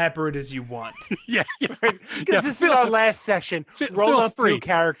as elaborate as you want. Yeah. Because this is our last session. Roll up new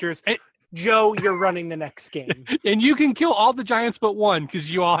characters. Joe, you're running the next game. And you can kill all the Giants but one because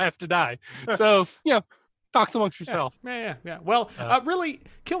you all have to die. So, talk amongst yourself. Yeah. Well, really,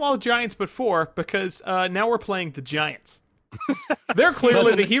 kill all the Giants but 4 because now we're playing the Giants. They're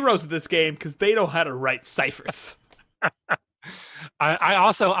clearly the heroes of this game because they know how to write ciphers.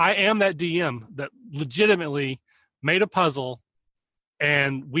 I am that DM that legitimately made a puzzle,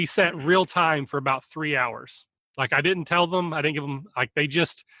 and we set real time for about 3 hours. Like, I didn't tell them. I didn't give them, they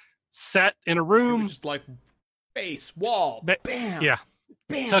just sat in a room. Just base, wall, bam. Yeah.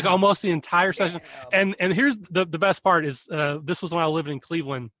 Bam. Took almost the entire session. And here's the best part is this was when I lived in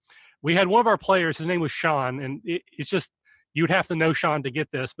Cleveland. We had one of our players, his name was Sean, and it's just, you would have to know Sean to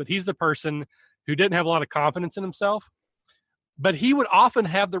get this, but he's the person who didn't have a lot of confidence in himself. But he would often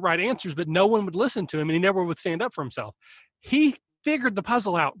have the right answers, but no one would listen to him, and he never would stand up for himself. He figured the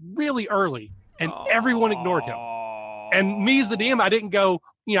puzzle out really early, and everyone ignored him. And me as the DM, I didn't go,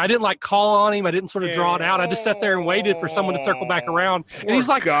 I didn't call on him. I didn't sort of draw it out. I just sat there and waited for someone to circle back around. And he's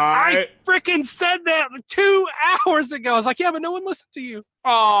like, I freaking said that 2 hours ago. I was like, yeah, but no one listened to you.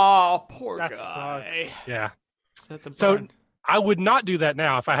 Oh, poor guy. Sucks. Yeah. That's a so I would not do that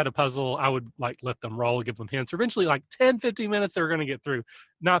now. If I had a puzzle, I would let them roll, give them hints. Eventually, 10, 15 minutes, they were going to get through.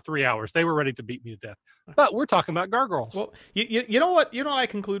 Not 3 hours. They were ready to beat me to death. But we're talking about gargoyles. Well, you know what? You know what I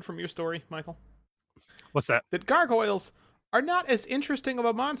conclude from your story, Michael? What's that? That gargoyles are not as interesting of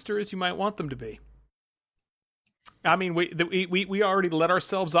a monster as you might want them to be. I mean, we already let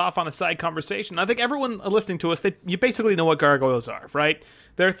ourselves off on a side conversation. I think everyone listening to us, you basically know what gargoyles are, right?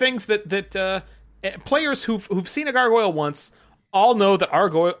 They're things that players who've seen a gargoyle once all know that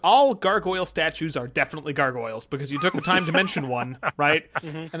all gargoyle statues are definitely gargoyles because you took the time to mention one, right?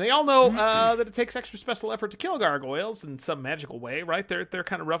 Mm-hmm. And they all know that it takes extra special effort to kill gargoyles in some magical way, right? They're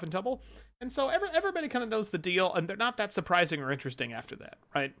kind of rough and tumble. And so everybody kind of knows the deal, and they're not that surprising or interesting after that,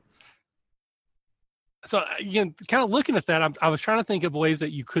 right? So, again, kind of looking at that, I was trying to think of ways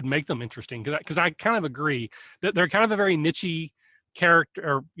that you could make them interesting because I kind of agree that they're kind of a very niche-y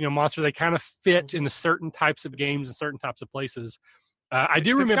character or monster. They kind of fit into certain types of games and certain types of places. I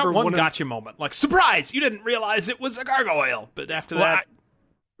do remember one gotcha moment, surprise! You didn't realize it was a gargoyle, but after that,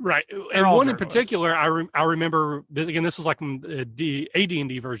 right. And one in particular, I remember. This was the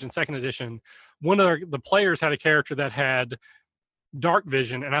AD&D version, 2nd edition. One of the players had a character that had dark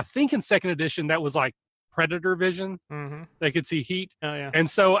vision, and I think in 2nd edition that was predator vision. Mm-hmm. They could see heat. Oh yeah. And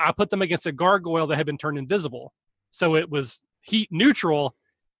so I put them against a gargoyle that had been turned invisible, so it was heat neutral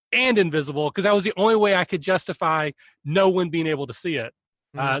and invisible because that was the only way I could justify no one being able to see it.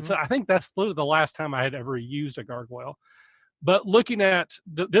 Mm-hmm. So I think that's literally the last time I had ever used a gargoyle. But looking at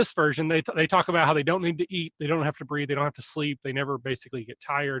this version, they talk about how they don't need to eat, they don't have to breathe, they don't have to sleep, they never basically get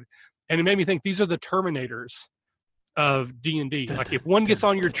tired. And it made me think these are the Terminators of D&D. If one gets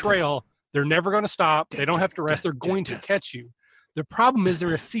on your trail, they're never going to stop. They don't have to rest. They're going to catch you. The problem is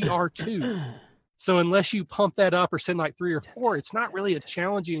they're a CR2. So unless you pump that up or send like 3 or 4, it's not really a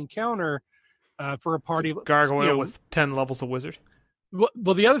challenging encounter for a party. Gargoyle with 10 levels of wizard.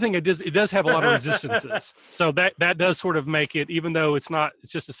 Well, the other thing it does have a lot of resistances. So that does sort of make it, even though it's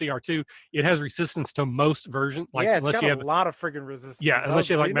just a CR2, it has resistance to most versions. Like, yeah, unless got you have a lot of friggin' resistance. Yeah, unless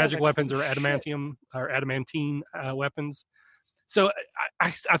you have like magic weapons or adamantium or adamantine weapons. So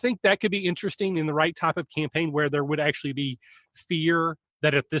I think that could be interesting in the right type of campaign where there would actually be fear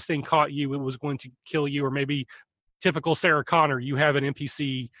that if this thing caught you, it was going to kill you, or maybe typical Sarah Connor, you have an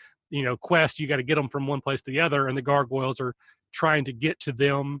NPC, quest, you got to get them from one place to the other, and the gargoyles are trying to get to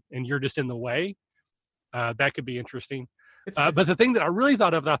them, and you're just in the way. That could be interesting. But the thing that I really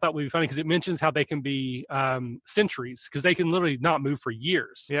thought of that I thought would be funny, because it mentions how they can be sentries, because they can literally not move for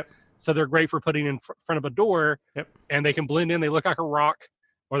years. Yep. So they're great for putting in front of a door. Yep. And they can blend in. They look like a rock,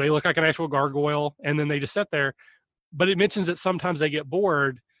 or they look like an actual gargoyle, and then they just sit there. But it mentions that sometimes they get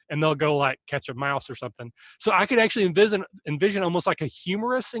bored and they'll go like catch a mouse or something. So I could actually envision almost like a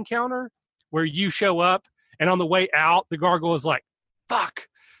humorous encounter where you show up and on the way out, the gargoyle is like, fuck.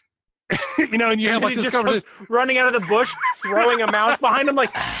 And you have like this conversation, running out of the bush, throwing a mouse behind him,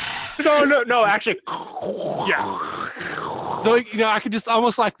 like, no, actually. Yeah. So, I could just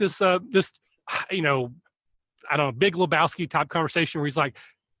almost like this, I don't know, Big Lebowski type conversation where he's like,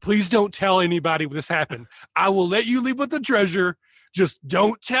 please don't tell anybody this happened. I will let you leave with the treasure. Just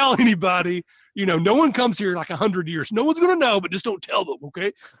don't tell anybody. No one comes here in like 100 years. No one's going to know, but just don't tell them,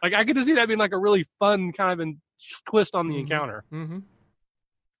 okay? Like, I get to see that being like a really fun kind of twist on the encounter. Mm-hmm.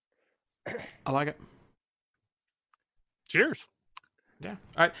 I like it. Cheers. Yeah.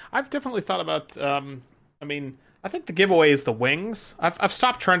 I've definitely thought about, I think the giveaway is the wings. I've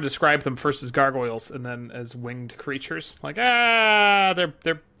stopped trying to describe them first as gargoyles and then as winged creatures. Like, they're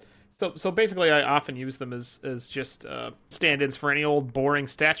so basically I often use them as just stand-ins for any old boring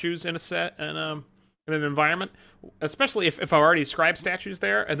statues in a set and in an environment. Especially if I've already described statues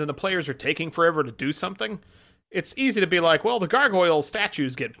there and then the players are taking forever to do something. It's easy to be like, well, the gargoyle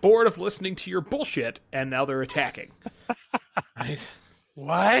statues get bored of listening to your bullshit and now they're attacking. Right?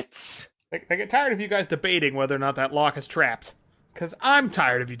 What? I get tired of you guys debating whether or not that lock is trapped. Because I'm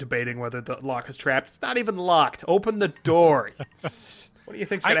tired of you debating whether the lock is trapped. It's not even locked. Open the door. What do you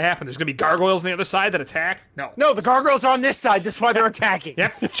think's going to happen? There's going to be gargoyles on the other side that attack? No, the gargoyles are on this side. That's why they're attacking.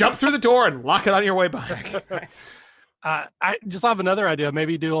 Yep. Jump through the door and lock it on your way back. I just have another idea.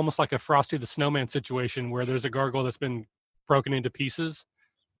 Maybe do almost like a Frosty the Snowman situation where there's a gargoyle that's been broken into pieces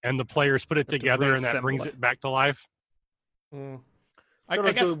and the players put it together and that brings it back to life. I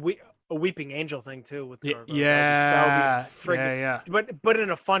guess a weeping angel thing too with gargoyles. Yeah, that would be but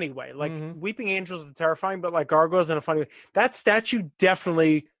in a funny way. Like weeping angels are terrifying, but like gargoyles in a funny way. That statue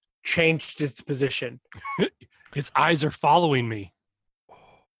definitely changed its position. Its eyes are following me.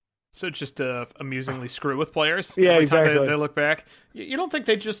 So just amusingly screw with players. Yeah, exactly. They look back. You don't think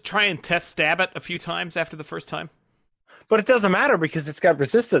they just try and stab it a few times after the first time? But it doesn't matter because it's got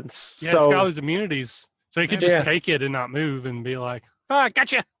resistance. Yeah, it's got all these immunities. So you could just take it and not move and be like, I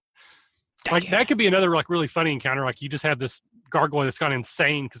gotcha. Like that could be another like really funny encounter. Like you just have this gargoyle that's gone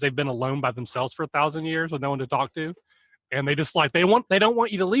insane because they've been alone by themselves for 1,000 years with no one to talk to, and they just like they don't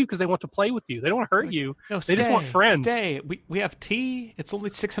want you to leave because they want to play with you. They don't want to hurt you. No, they just want friends. Stay. We have tea. It's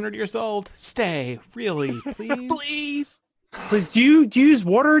only 600 years old. Stay. Really, please. Please. Do you use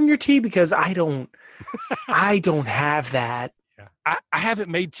water in your tea? Because I don't. I don't have that. Yeah, I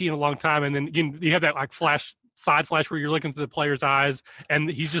haven't made tea in a long time. And then again, you have that like side flash where you're looking through the player's eyes, and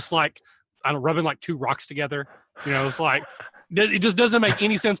he's just like. I don't rubbing like 2 rocks together. It's like it just doesn't make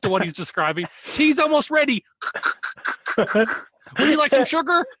any sense to what he's describing. Tea's almost ready. Would you like some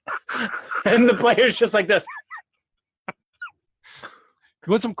sugar? And the player's just like this.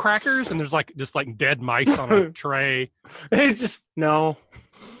 You want some crackers? And there's like just like dead mice on a tray. It's just no.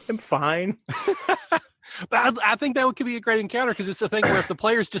 I'm fine. But I think that could be a great encounter because it's a thing where if the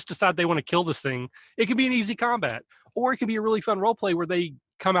players just decide they want to kill this thing, it could be an easy combat, or it could be a really fun role play where they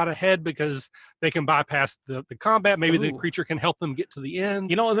come out ahead because they can bypass the combat. Maybe the creature can help them get to the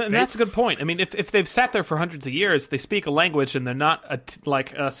end. And that's a good point. I mean, if they've sat there for hundreds of years, they speak a language and they're not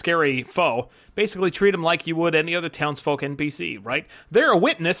a scary foe. Basically treat them like you would any other townsfolk NPC, right? They're a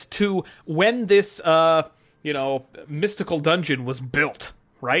witness to when this, mystical dungeon was built,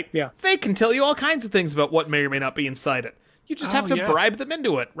 right? Yeah. They can tell you all kinds of things about what may or may not be inside it. You just have to bribe them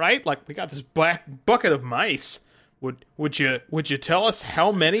into it, right? Like, we got this black bucket of mice. Would you tell us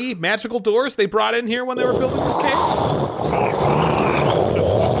how many magical doors they brought in here when they were building this cave?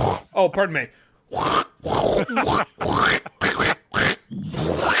 Oh, pardon me.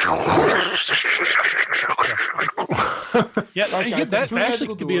 Yeah, Okay, that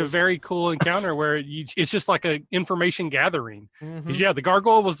actually could be a very cool encounter where it's just like a information gathering. Because yeah, the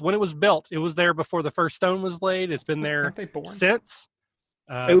gargoyle was when it was built, it was there before the first stone was laid. It's been there Aren't they born? since.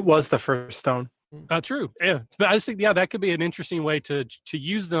 It was the first stone. True. Yeah, but I just think that could be an interesting way to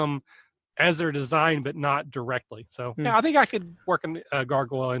use them as they're designed, but not directly. So yeah, I think I could work a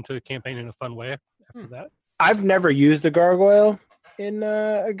gargoyle into a campaign in a fun way after that. I've never used a gargoyle in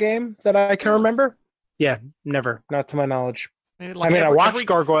a game that I can remember. Yeah, never. Not to my knowledge. I watched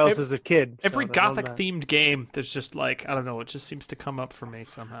gargoyles as a kid. Every gothic themed game, there's just like, I don't know, it just seems to come up for me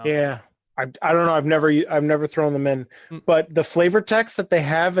somehow. Yeah. I don't know. I've never thrown them in, but the flavor text that they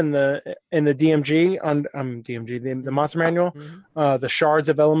have in the DMG on DMG the Monster Manual, the shards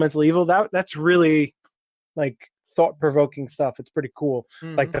of elemental evil, that's really like thought provoking stuff. It's pretty cool.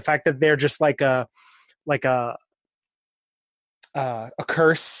 Like the fact that they're just like a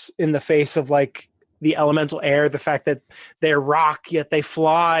curse in the face of like the elemental air. The fact that they're rock yet they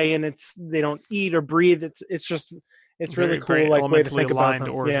fly and they don't eat or breathe. It's really cool. Very like way to think about aligned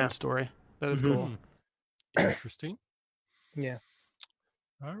them. origin story. That is cool. Interesting. Yeah.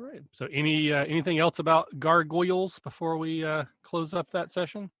 All right. So anything else about gargoyles before we close up that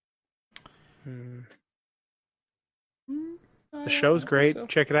session? The show's great. So.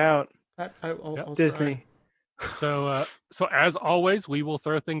 Check it out. I'll Disney. So as always, we will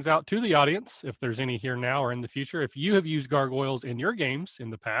throw things out to the audience if there's any here now or in the future. If you have used gargoyles in your games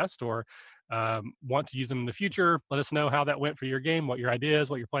in the past or want to use them in the future, let us know how that went for your game, what your idea is,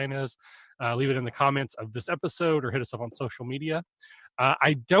 what your plan is. Leave it in the comments of this episode or hit us up on social media.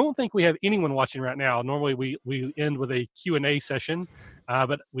 I don't think we have anyone watching right now. Normally we end with a Q&A session,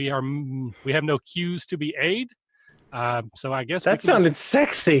 but we have no cues to be aid. So I guess that sounded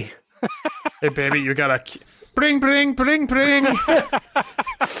sexy. Hey baby, you got a bring.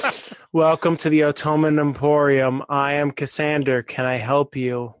 Welcome to the Ottoman Emporium. I am Cassander. Can I help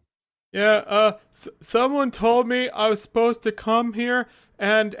you? Yeah, someone told me I was supposed to come here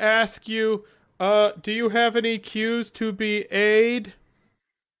and ask you, do you have any cues to be aid?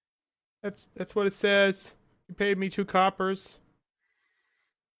 That's what it says. You paid me 2 coppers.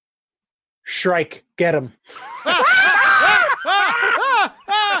 Shrike, get him.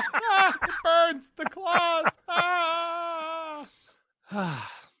 It burns the claws.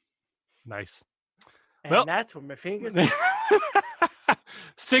 Nice. And that's what my fingers.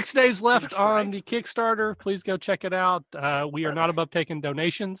 6 days left on the Kickstarter. Please go check it out. We are not above taking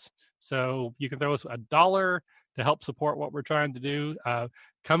donations, so you can throw us $1 to help support what we're trying to do.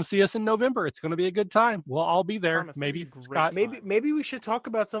 Come see us in November. It's going to be a good time. We'll all be there. Maybe Scott. Maybe we should talk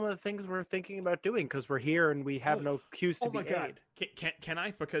about some of the things we're thinking about doing because we're here and we have no cues to be aid. God. Can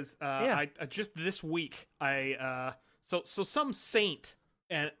I? Because I just this week so some saint.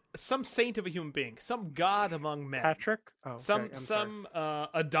 And some saint of a human being, some god among men, Patrick, some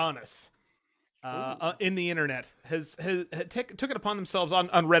Adonis, in the internet took it upon themselves on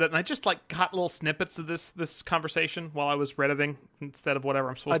Reddit, and I just like got little snippets of this conversation while I was Redditing instead of whatever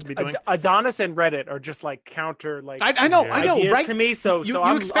I'm supposed to be doing. Adonis and Reddit are just like counter, like I know, right? To me, so you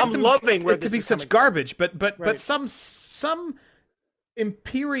I'm expect them loving where to this be is such garbage, but some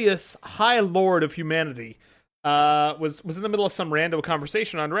imperious high lord of humanity. Was in the middle of some random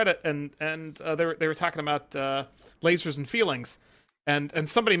conversation on Reddit, and they were talking about lasers and feelings, and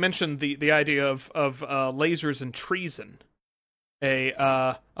somebody mentioned the idea of lasers and treason, a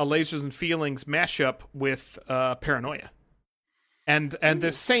lasers and feelings mashup with paranoia, and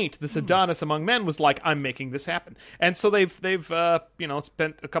this saint, this Adonis among men, was like, I'm making this happen, and so they've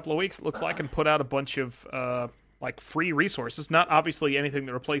spent a couple of weeks, it looks like, and put out a bunch of like free resources, not obviously anything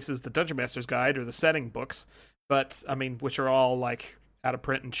that replaces the Dungeon Master's Guide or the setting books, but I mean, which are all like out of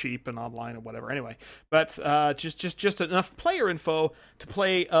print and cheap and online and whatever. Anyway, but just enough player info to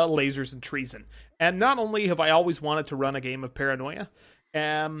play lasers and treason. And not only have I always wanted to run a game of paranoia,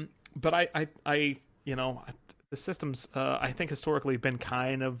 but I the systems I think historically have been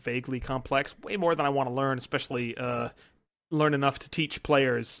kind of vaguely complex, way more than I want to learn, especially learn enough to teach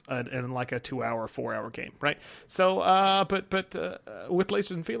players in like a 2-hour, 4-hour game, right? So, but with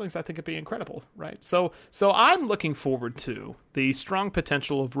Lasers and Feelings, I think it'd be incredible, right? So I'm looking forward to the strong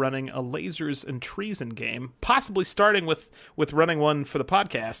potential of running a Lasers and Treason game, possibly starting with running one for the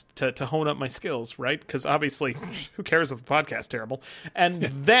podcast to hone up my skills, right? Because obviously, who cares if the podcast's terrible?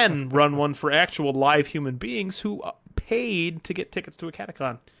 And then run one for actual live human beings who paid to get tickets to a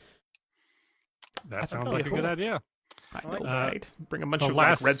catacon. That sounds like a good idea. I know, right? Bring a bunch of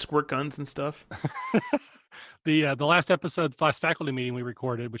like red squirt guns and stuff. The last episode, the last faculty meeting we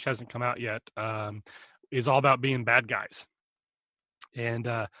recorded, which hasn't come out yet, is all about being bad guys. And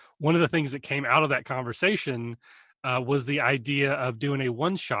one of the things that came out of that conversation was the idea of doing a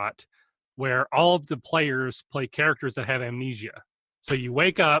one shot where all of the players play characters that have amnesia. So you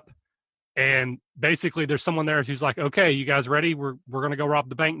wake up and basically there's someone there who's like, okay, you guys ready? We're going to go rob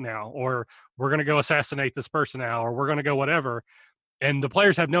the bank now, or we're going to go assassinate this person now, or we're going to go whatever. And the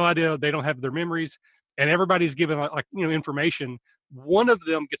players have no idea. They don't have their memories, and everybody's given like information. One of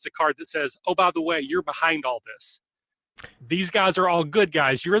them gets a card that says, oh, by the way, you're behind all this. These guys are all good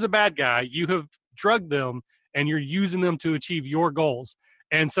guys. You're the bad guy. You have drugged them and you're using them to achieve your goals.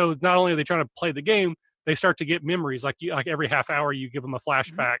 And so not only are they trying to play the game, they start to get memories. Like every half hour, you give them a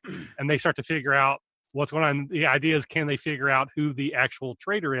flashback and they start to figure out what's going on. The idea is, can they figure out who the actual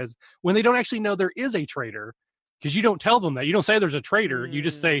traitor is when they don't actually know there is a traitor? Because you don't tell them that. You don't say there's a traitor. You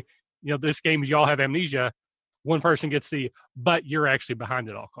just say, this game is y'all have amnesia. One person gets the, but you're actually behind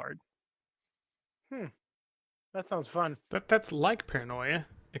it all card. That sounds fun. That's like Paranoia,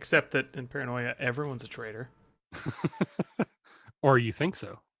 except that in Paranoia, everyone's a traitor. Or you think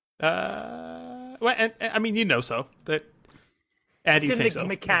so? Well, and I mean, so that. And It's you in think the so?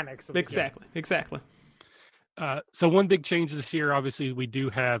 mechanics. Of Exactly. So one big change this year, obviously, we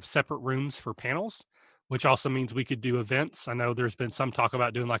do have separate rooms for panels, which also means we could do events. I know there's been some talk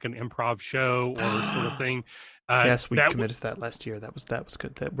about doing like an improv show or sort of thing. Yes, we committed to that last year. That was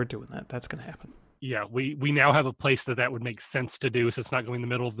good. That we're doing that. That's going to happen. Yeah, we now have a place that would make sense to do. So it's not going in the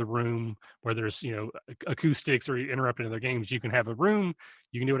middle of the room where there's acoustics or interrupting other games. You can have a room.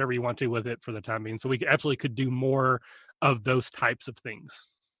 You can do whatever you want to with it for the time being. So we absolutely could do more of those types of things.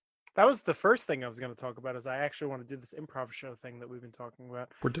 That was the first thing I was going to talk about. Is I actually want to do this improv show thing that we've been talking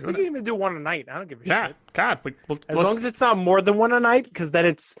about. We're doing We can even do one a night. I don't give a shit. God, As long as it's not more than one a night, because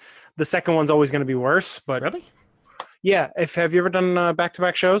then the second one's always going to be worse. But really, yeah. Have you ever done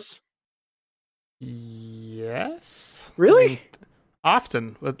back-to-back shows? Yes. Really?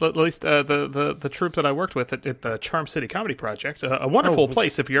 Often, at least the troupe that I worked with at the Charm City Comedy Project, a wonderful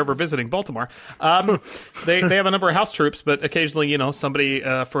place if you're ever visiting Baltimore. They have a number of house troupes, but occasionally, somebody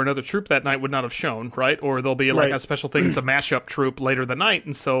for another troupe that night would not have shown, right? Or there'll be like a special thing. It's a mashup troupe later the night,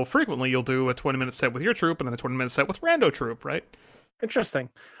 and so frequently you'll do a 20-minute set with your troupe and then a 20-minute set with rando troupe, right? Interesting.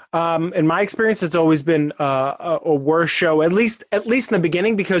 In my experience, it's always been a worse show, at least in the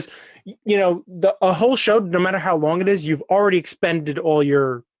beginning, because a whole show, no matter how long it is, you've already expended all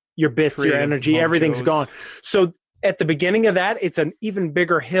your bits, Creative your energy, everything's mojos. gone. So at the beginning of that, it's an even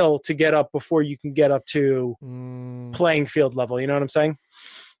bigger hill to get up before you can get up to playing field level. You know what I'm saying?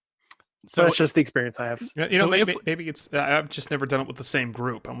 So that's just the experience I have. Maybe it's I've just never done it with the same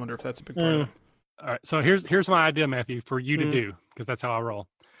group. I wonder if that's a big part of it. All right. So here's my idea, Matthew, for you to do, because that's how I roll.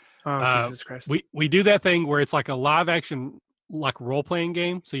 Oh, Jesus Christ. We do that thing where it's like a live action, like role playing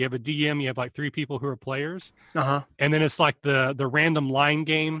game. So you have a DM, you have like 3 people who are players. And then it's like the random line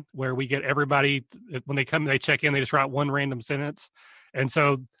game where we get everybody, when they come, they check in, they just write one random sentence. And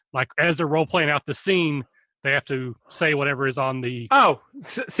so like as they're role playing out the scene, they have to say whatever is on the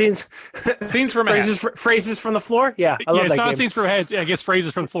scenes from phrases from the floor. Yeah, I love that game. It's not scenes from head. I guess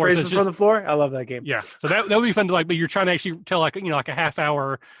phrases from the floor. Phrases from the floor. I love that game. Yeah, so that would be fun to like. But you're trying to actually tell like like a half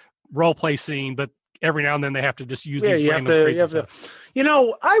hour role play scene, but every now and then they have to just use these you have to.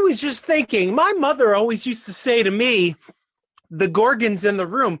 I was just thinking. My mother always used to say to me, "The Gorgon's in the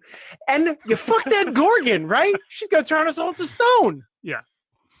room," and you fuck that Gorgon, right? She's gonna turn us all to stone. Yeah.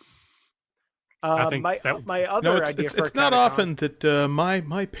 My other idea for it's not often that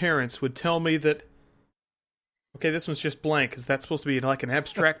my parents would tell me that. Okay, this one's just blank. Is that supposed to be like an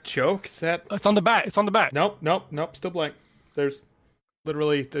abstract joke? Is that? It's on the back. It's on the back. Nope. Still blank. There's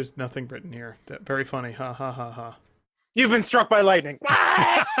nothing written here. That very funny. Ha ha ha ha. You've been struck by lightning.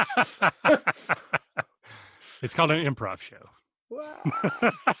 It's called an improv show.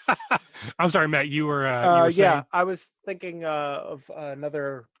 I'm sorry, Matt. You were saying? I was thinking of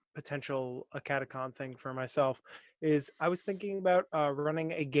another potential catacon thing for myself. I was thinking about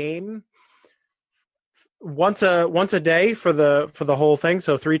running a game once a day for the whole thing,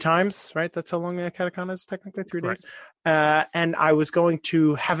 so 3 times, right? That's how long a catacon is, technically 3 days. And I was going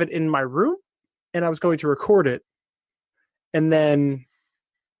to have it in my room, and I was going to record it and then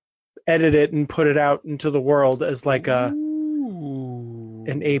edit it and put it out into the world as like an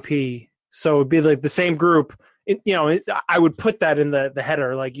AP. So it'd be like the same group. I would put that in the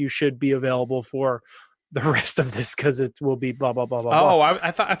header, like you should be available for the rest of this because it will be blah blah blah blah. Oh, blah.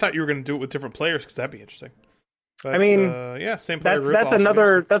 I thought you were going to do it with different players because that'd be interesting. But, I mean, same player group.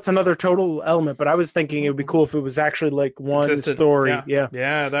 That's another total element. But I was thinking it would be cool if it was actually like one consistent story.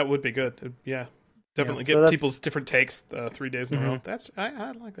 Yeah, that would be good. Yeah, definitely get people's different takes 3 days in a row.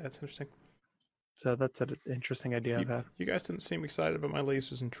 I like that. That's interesting. So that's an interesting idea I've had. You guys didn't seem excited about my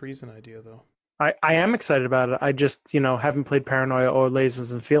lasers and treason idea, though. I am excited about it. I just, haven't played Paranoia or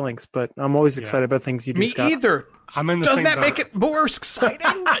Lasers and Feelings, but I'm always excited about things you do, Me Scott. either. I'm in the Doesn't same that boat. make it more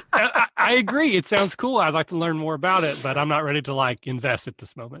exciting? I agree. It sounds cool. I'd like to learn more about it, but I'm not ready to invest at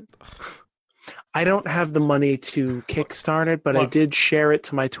this moment. I don't have the money to kickstart it, but I Look. did share it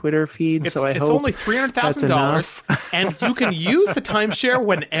to my Twitter feed, so I it's hope only that's $300,000, enough. and you can use the timeshare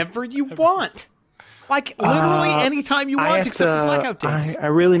whenever you want. Like, literally anytime you want, except the blackout dates. I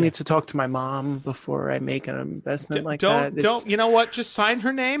really need to talk to my mom before I make an investment like that. Don't. You know what? Just sign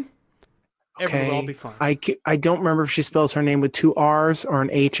her name. Everything will all be fine. I don't remember if she spells her name with 2 R's or an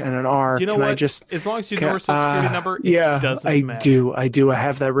H and an R. You know Can what? I just, as long as you know her social security number, it doesn't matter. I do. I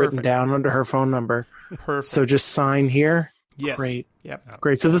have that written Perfect. down under her phone number. Perfect. So just sign here. Yes. Great. Yep.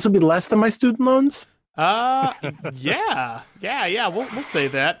 Great. So this will be less than my student loans? Yeah. We'll say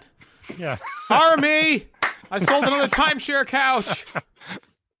that. Yeah. Hire me! I sold another timeshare couch.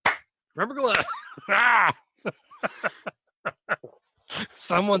 Rubber glove. Ah!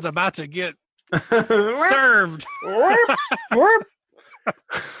 Someone's about to get served.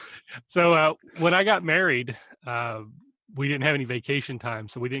 So when I got married, we didn't have any vacation time,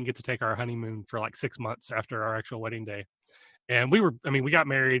 so we didn't get to take our honeymoon for 6 months after our actual wedding day. And we got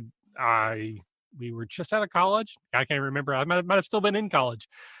married. We were just out of college. I can't remember. I might have still been in college.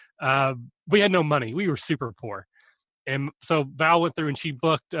 We had no money. We were super poor. And so Val went through and she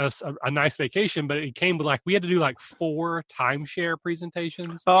booked us a nice vacation, but it came with we had to do 4 timeshare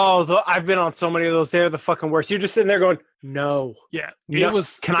presentations. Oh, I've been on so many of those. They're the fucking worst. You're just sitting there going, no. Yeah. No.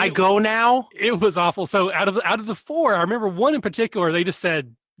 Can I go now? It was awful. So out of the 4, I remember one in particular, they just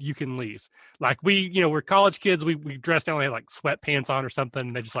said, you can leave. We're college kids. We dressed down, they had sweatpants on or something.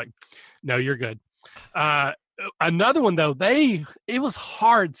 And they just no, you're good. Another one though, it was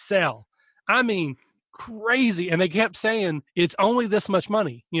hard sell. I mean, crazy. And they kept saying it's only this much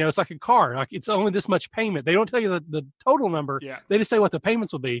money. It's like a car. It's only this much payment. They don't tell you the total number. Yeah. They just say what the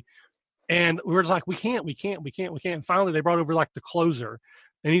payments will be. And we were just we can't. And finally they brought over the closer.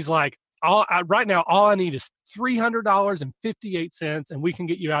 And he's like, right now, all I need is $300.58 and we can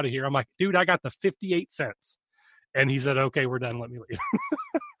get you out of here. I'm like, dude, I got the 58 cents. And he said, okay, we're done. Let me leave.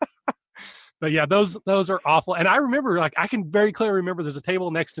 But yeah, those are awful. And I remember, I can very clearly remember there's a table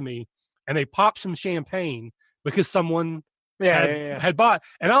next to me and they popped some champagne because someone had bought.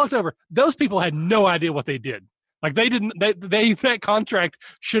 And I looked over, those people had no idea what they did. That contract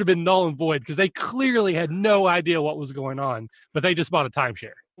should have been null and void because they clearly had no idea what was going on, but they just bought a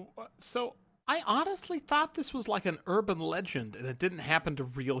timeshare. So I honestly thought this was an urban legend and it didn't happen to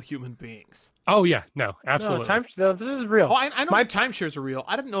real human beings. Oh yeah, no, absolutely. No, this is real. Oh, I know my timeshares are real.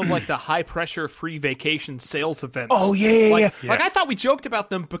 I didn't know the high pressure free vacation sales events. Oh yeah. I thought we joked about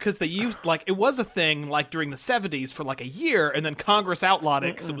them because they used it was a thing during the 70s for a year, and then Congress outlawed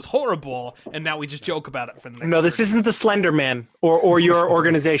it because it was horrible, and now we just joke about it for the next. No, this isn't the Slender Man or your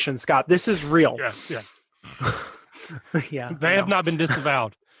organization, Scott. This is real. Yeah. Yeah. They have not been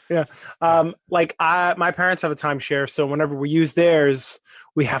disavowed. Yeah. My parents have a timeshare, so whenever we use theirs,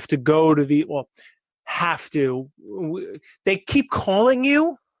 we have to go to they keep calling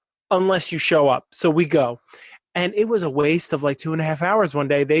you unless you show up. So we go. And it was a waste of 2.5 hours one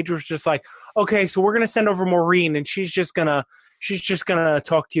day. They were just okay, so we're going to send over Maureen and she's just going to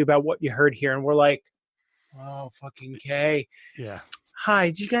talk to you about what you heard here. And we're like, oh, fucking K. Yeah. Hi,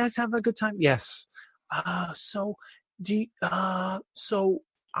 did you guys have a good time? Yes. So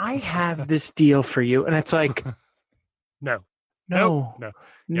I have this deal for you, and it's no.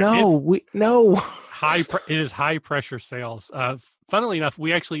 It is high pressure sales. Funnily enough,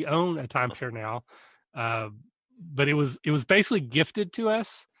 we actually own a timeshare now, but it was basically gifted to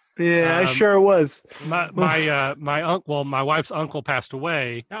us. Yeah, sure it was. My uncle, my wife's uncle passed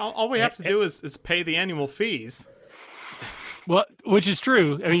away. Now, all we have to do is pay the annual fees. Well, which is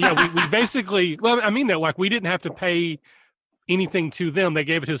true. I mean, yeah, we basically. Well, I mean that we didn't have to pay anything to them. They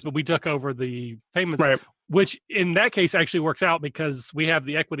gave it to us, but we took over the payments, right. Which in that case actually works out because we have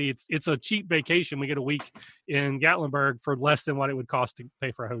the equity. It's a cheap vacation. We get a week in Gatlinburg for less than what it would cost to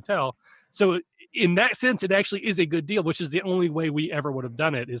pay for a hotel. So in that sense, it actually is a good deal, which is the only way we ever would have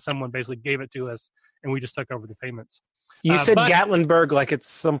done it is someone basically gave it to us and we just took over the payments. You said Gatlinburg like it's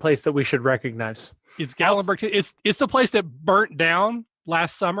someplace that we should recognize. It's Gatlinburg. It's the place that burnt down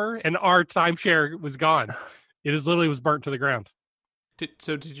last summer and our timeshare was gone. It literally was burnt to the ground.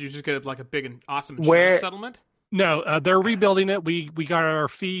 Did you just get a big and awesome insurance settlement? No, they're rebuilding it. We got our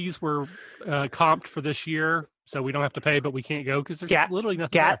fees were comped for this year, so we don't have to pay, but we can't go because there's literally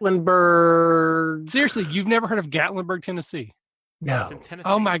nothing Gatlinburg. There. Seriously, you've never heard of Gatlinburg, Tennessee? No. It's in Tennessee.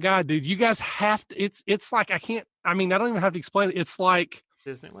 Oh my God, dude! You guys have to. It's like I don't even have to explain it. It's like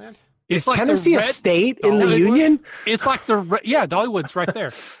Disneyland. Is like Tennessee a state in the Union? It's like Dollywood's right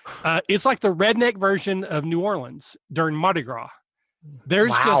there. It's like the redneck version of New Orleans during Mardi Gras. There's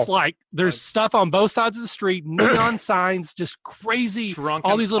just there's stuff on both sides of the street, neon signs, just crazy. Drunken,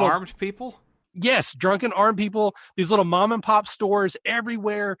 all these little armed people. Yes, drunken armed people. These little mom and pop stores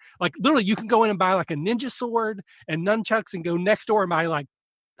everywhere. Like literally, you can go in and buy like a ninja sword and nunchucks, and go next door and buy like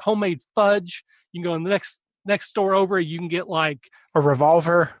homemade fudge. You can go in the next store over. You can get like a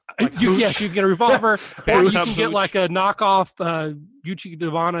revolver. Yes, you can get a revolver, or you can get like a knockoff Gucci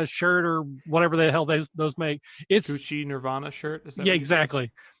Nirvana shirt or whatever the hell those make. It's Gucci Nirvana shirt. Is that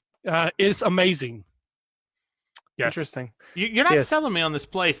exactly. It's amazing. Yes. Interesting. You're not selling me on this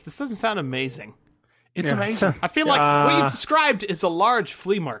place. This doesn't sound amazing. It's amazing. I feel like what you've described is a large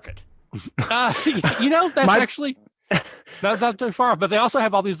flea market. That's actually not too far. But they also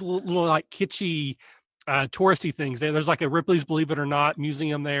have all these little like kitschy touristy things. There's like a Ripley's Believe It or Not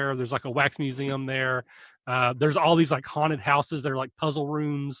museum there. There's like a wax museum there. There's all these like haunted houses. They're like puzzle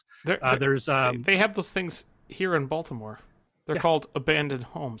rooms. They have those things here in Baltimore. They're called abandoned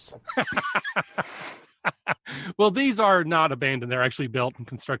homes. Well, these are not abandoned. They're actually built and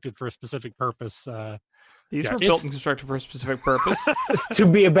constructed for a specific purpose. These were built and constructed for a specific purpose. To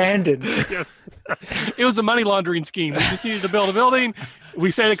be abandoned. Yes. It was a money laundering scheme. We just needed to build a building. We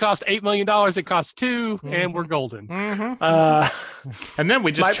said it cost $8 million. It cost $2 million, and we're golden. Mm-hmm. And then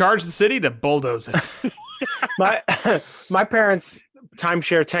we just charged the city to bulldoze it. My parents'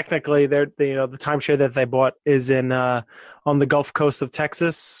 timeshare, technically, the timeshare that they bought is in on the Gulf Coast of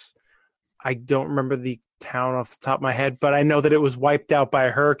Texas. I don't remember the town off the top of my head, but I know that it was wiped out by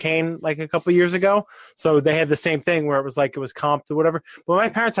a hurricane like a couple years ago. So they had the same thing where it was comped or whatever. But my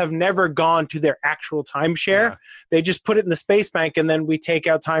parents have never gone to their actual timeshare. Yeah. They just put it in the space bank, and then we take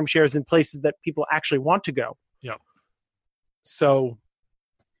out timeshares in places that people actually want to go. Yeah. So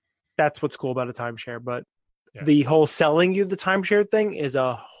that's what's cool about a timeshare. But the whole selling you the timeshare thing is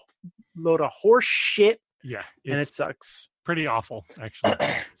a load of horse shit. Yeah. And it sucks. Pretty awful, actually.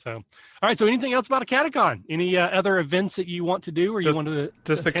 So, all right. So, anything else about a Catacon? Any other events that you want to do, or you want to?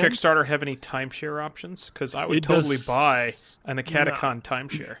 Does the Kickstarter have any timeshare options? Because I would totally buy an Catacon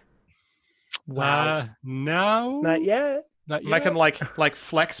timeshare. Wow. No, not yet. Not yet. I can like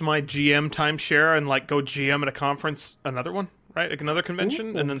flex my GM timeshare and like go GM at a conference, another one, right? Like another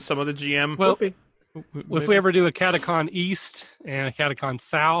convention, and then some of the GM. Well, if we ever do a Catacon East and a Catacon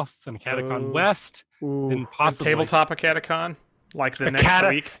South and a Catacon West. And possibly tabletop a Catacon like the next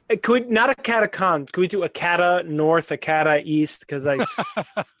week. Could not a Catacon? Could we do a Cata North, a Cata East? Because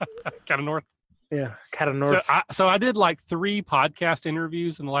Cata North. Yeah, Cata North. So I did like 3 podcast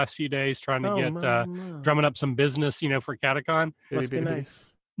interviees in the last few days trying to get drumming up some business, for Catacon. Must be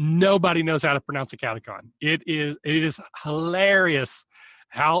nice. Nobody knows how to pronounce a Catacon. It is hilarious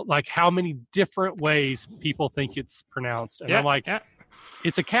how many different ways people think it's pronounced, and I'm like,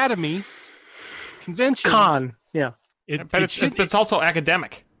 it's Academy. Convention but it's also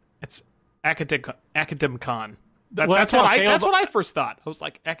academic. It's academicon. That's what I first thought. I was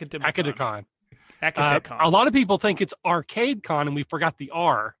like academicon. A lot of people think it's arcade con, and we forgot the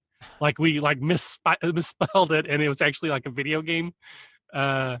R. Like we misspelled it, and it was actually like a video game.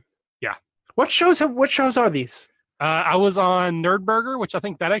 What shows are these? I was on Nerdburger, which I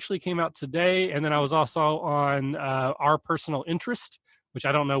think that actually came out today, and then I was also on Our Personal Interest, which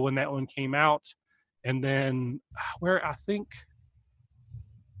I don't know when that one came out. And then where I think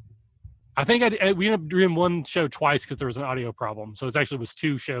we ended up doing one show twice because there was an audio problem. So it actually was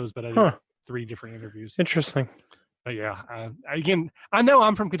 2 shows, but I did 3 different interviews. Interesting. But yeah, again, I know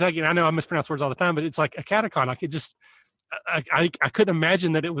I'm from Kentucky and I know I mispronounce words all the time, but it's like a Catacon. I could just, I couldn't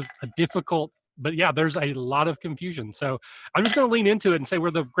imagine that it was a difficult, but yeah, there's a lot of confusion. So I'm just going to lean into it and say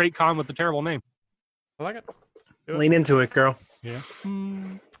we're the great con with the terrible name. I like it. Lean into it, girl. Yeah.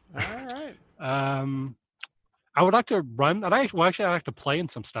 All right. I would like to run. I'd like to play in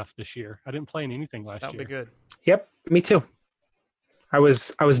some stuff this year. I didn't play in anything last year. That'd be good. Yep, me too. I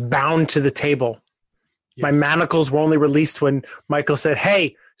was bound to the table. Yes. My manacles were only released when Michael said,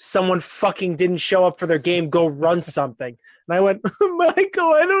 "Hey, someone fucking didn't show up for their game. Go run something." And I went,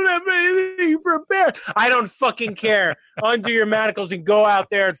 "Michael, I don't have anything prepared." I don't fucking care. Undo your manacles and go out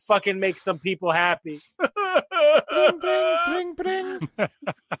there and fucking make some people happy. Bling, bling, bling, bling.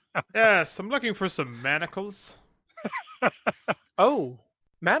 Yes, I'm looking for some manacles. Oh,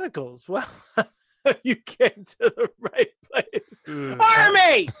 manacles. Well, you came to the right place. Good.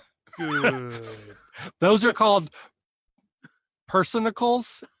 Army! Good. Those are called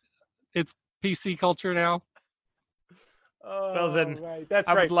personicles. It's PC culture now. Oh, Well, then, right. That's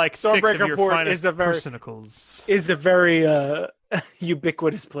I right. would like 6 of Stormbreaker your Port finest is a very personicles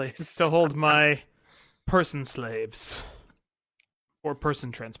ubiquitous place. to hold my person slaves or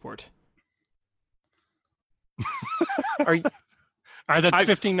person transport. Are you, All right, that's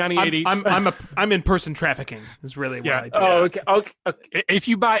 $15.98 each. I'm in person trafficking. Is really what I do. oh, okay. If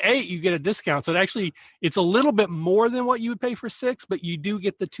you buy 8, you get a discount. So it's a little bit more than what you would pay for 6, but you do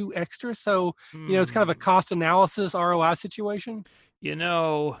get the 2 extra. So, it's kind of a cost analysis ROI situation.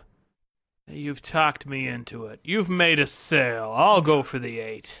 You've talked me into it. You've made a sale. I'll go for the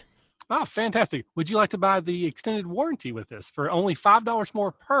 8. Ah, fantastic. Would you like to buy the extended warranty with this? For only $5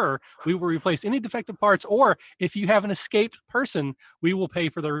 more per, we will replace any defective parts, or if you have an escaped person, we will pay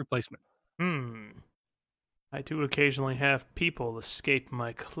for their replacement. I do occasionally have people escape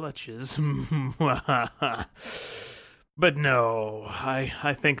my clutches. But no,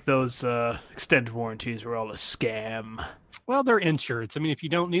 I think those extended warranties were all a scam. Well, they're insurance. I mean, if you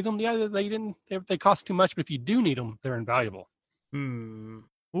don't need them, they cost too much, but if you do need them, they're invaluable.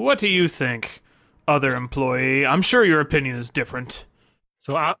 What do you think, other employee? I'm sure your opinion is different.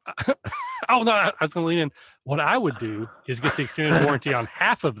 So I was going to lean in. What I would do is get the extended warranty on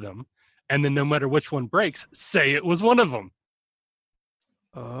half of them, and then no matter which one breaks, say it was one of them.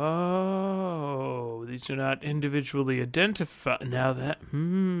 Oh, these are not individually identified. Now that,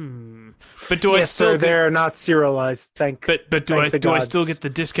 But do I yes, still sir, they're not serialized. But do I gods. still get the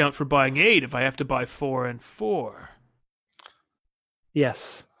discount for buying 8 if I have to buy 4 and 4?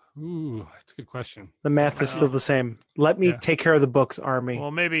 Yes. Ooh, that's a good question. The math is still the same. Let me take care of the books, Army.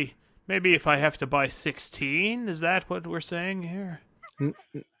 Well, maybe if I have to buy 16, is that what we're saying here?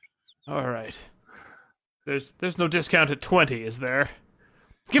 All right. There's no discount at 20, is there?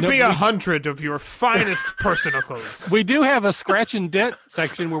 Give me 100 of your finest personicles. We do have a scratch and dent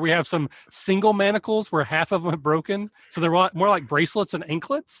section where we have some single manacles where half of them have broken, so they're more like bracelets and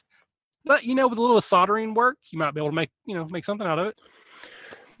anklets. But with a little soldering work, you might be able to make something out of it.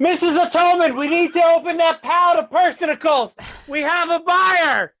 Mrs. Atonement, we need to open that pallet of personicles. We have a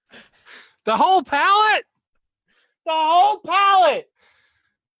buyer. The whole pallet? The whole pallet.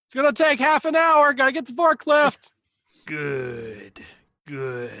 It's going to take half an hour. Got to get the forklift. Good.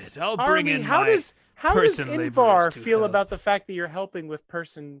 I'll bring Army, in how my does person Invar laborers to feel help. about the fact that you're helping with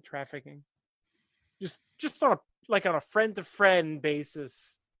person trafficking? Just on a friend to friend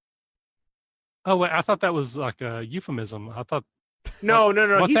basis. Oh, wait, I thought that was like a euphemism. I thought. No.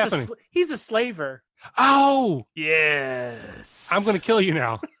 What's happening? He's a slaver. Oh, Yes. I'm going to kill you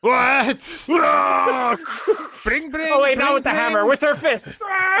now. What? Bring. Oh wait, not with the hammer, with her fists.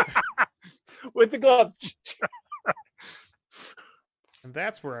 With the gloves. And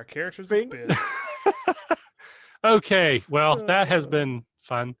that's where our characters have been. Okay, well, that has been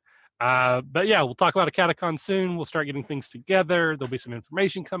fun. But yeah, we'll talk about a catacon soon. We'll start getting things together. There'll be some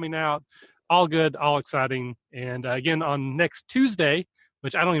information coming out. All good, all exciting. And again, on next Tuesday,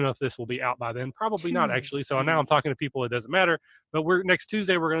 which I don't even know if this will be out by then. Probably not, actually. So now I'm talking to people. It doesn't matter. But next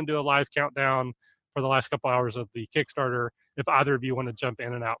Tuesday, we're going to do a live countdown for the last couple hours of the Kickstarter. If either of you want to jump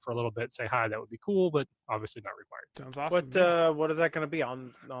in and out for a little bit, say hi, that would be cool, but obviously not required. Sounds awesome. What is that going to be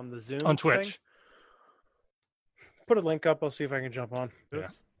on the Zoom? On Twitch. Thing? Put a link up. I'll see if I can jump on. Yeah.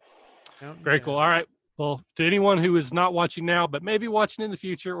 Very cool. All right. Well, to anyone who is not watching now, but maybe watching in the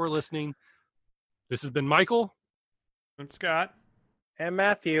future or listening, this has been Michael. And Scott. And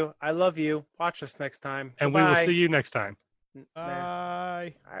Matthew, I love you. Watch us next time. And Bye. we will see you next time.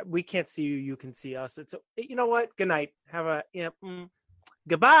 Bye. We can't see you. You can see us. You know what? Good night. Have a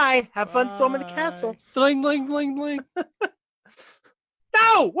goodbye. Have fun storming the castle. Bling, bling, bling, bling.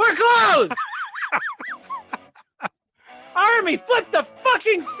 No, we're closed. Army, flip the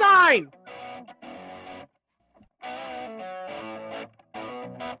fucking sign.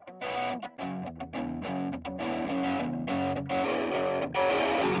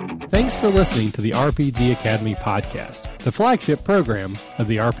 Thanks for listening to the RPG Academy podcast, the flagship program of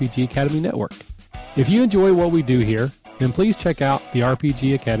the RPG Academy Network. If you enjoy what we do here, then please check out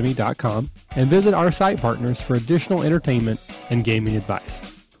therpgacademy.com and visit our site partners for additional entertainment and gaming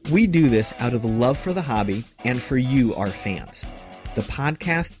advice. We do this out of love for the hobby and for you, our fans. The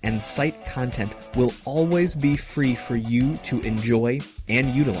podcast and site content will always be free for you to enjoy and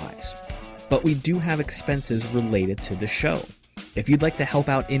utilize. But we do have expenses related to the show. If you'd like to help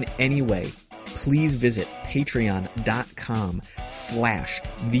out in any way, please visit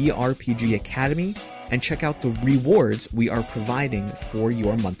patreon.com/TheRPG Academy and check out the rewards we are providing for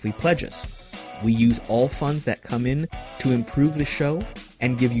your monthly pledges. We use all funds that come in to improve the show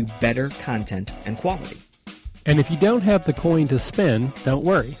and give you better content and quality. And if you don't have the coin to spend, don't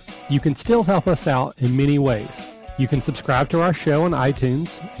worry. You can still help us out in many ways. You can subscribe to our show on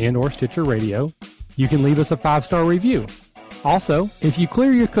iTunes and or Stitcher Radio. You can leave us a 5-star review. Also, if you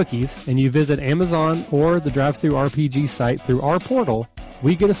clear your cookies and you visit Amazon or the Drive-Thru RPG site through our portal,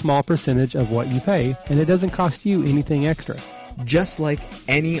 we get a small percentage of what you pay, and it doesn't cost you anything extra. Just like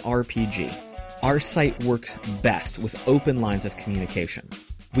any RPG, our site works best with open lines of communication.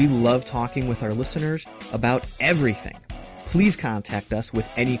 We love talking with our listeners about everything. Please contact us with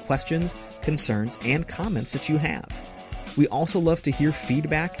any questions, concerns, and comments that you have. We also love to hear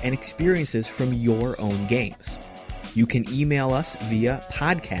feedback and experiences from your own games. You can email us via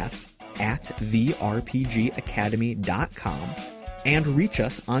podcast@therpgacademy.com and reach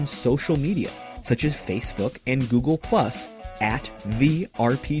us on social media, such as Facebook and Google+, at The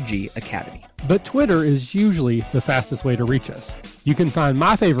RPG Academy. But Twitter is usually the fastest way to reach us. You can find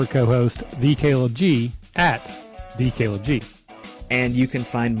my favorite co-host, The Caleb G, at The Caleb G. And you can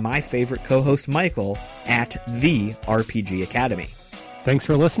find my favorite co-host, Michael, at The RPG Academy. Thanks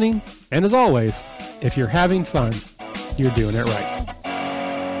for listening, and as always, if you're having fun, you're doing it right.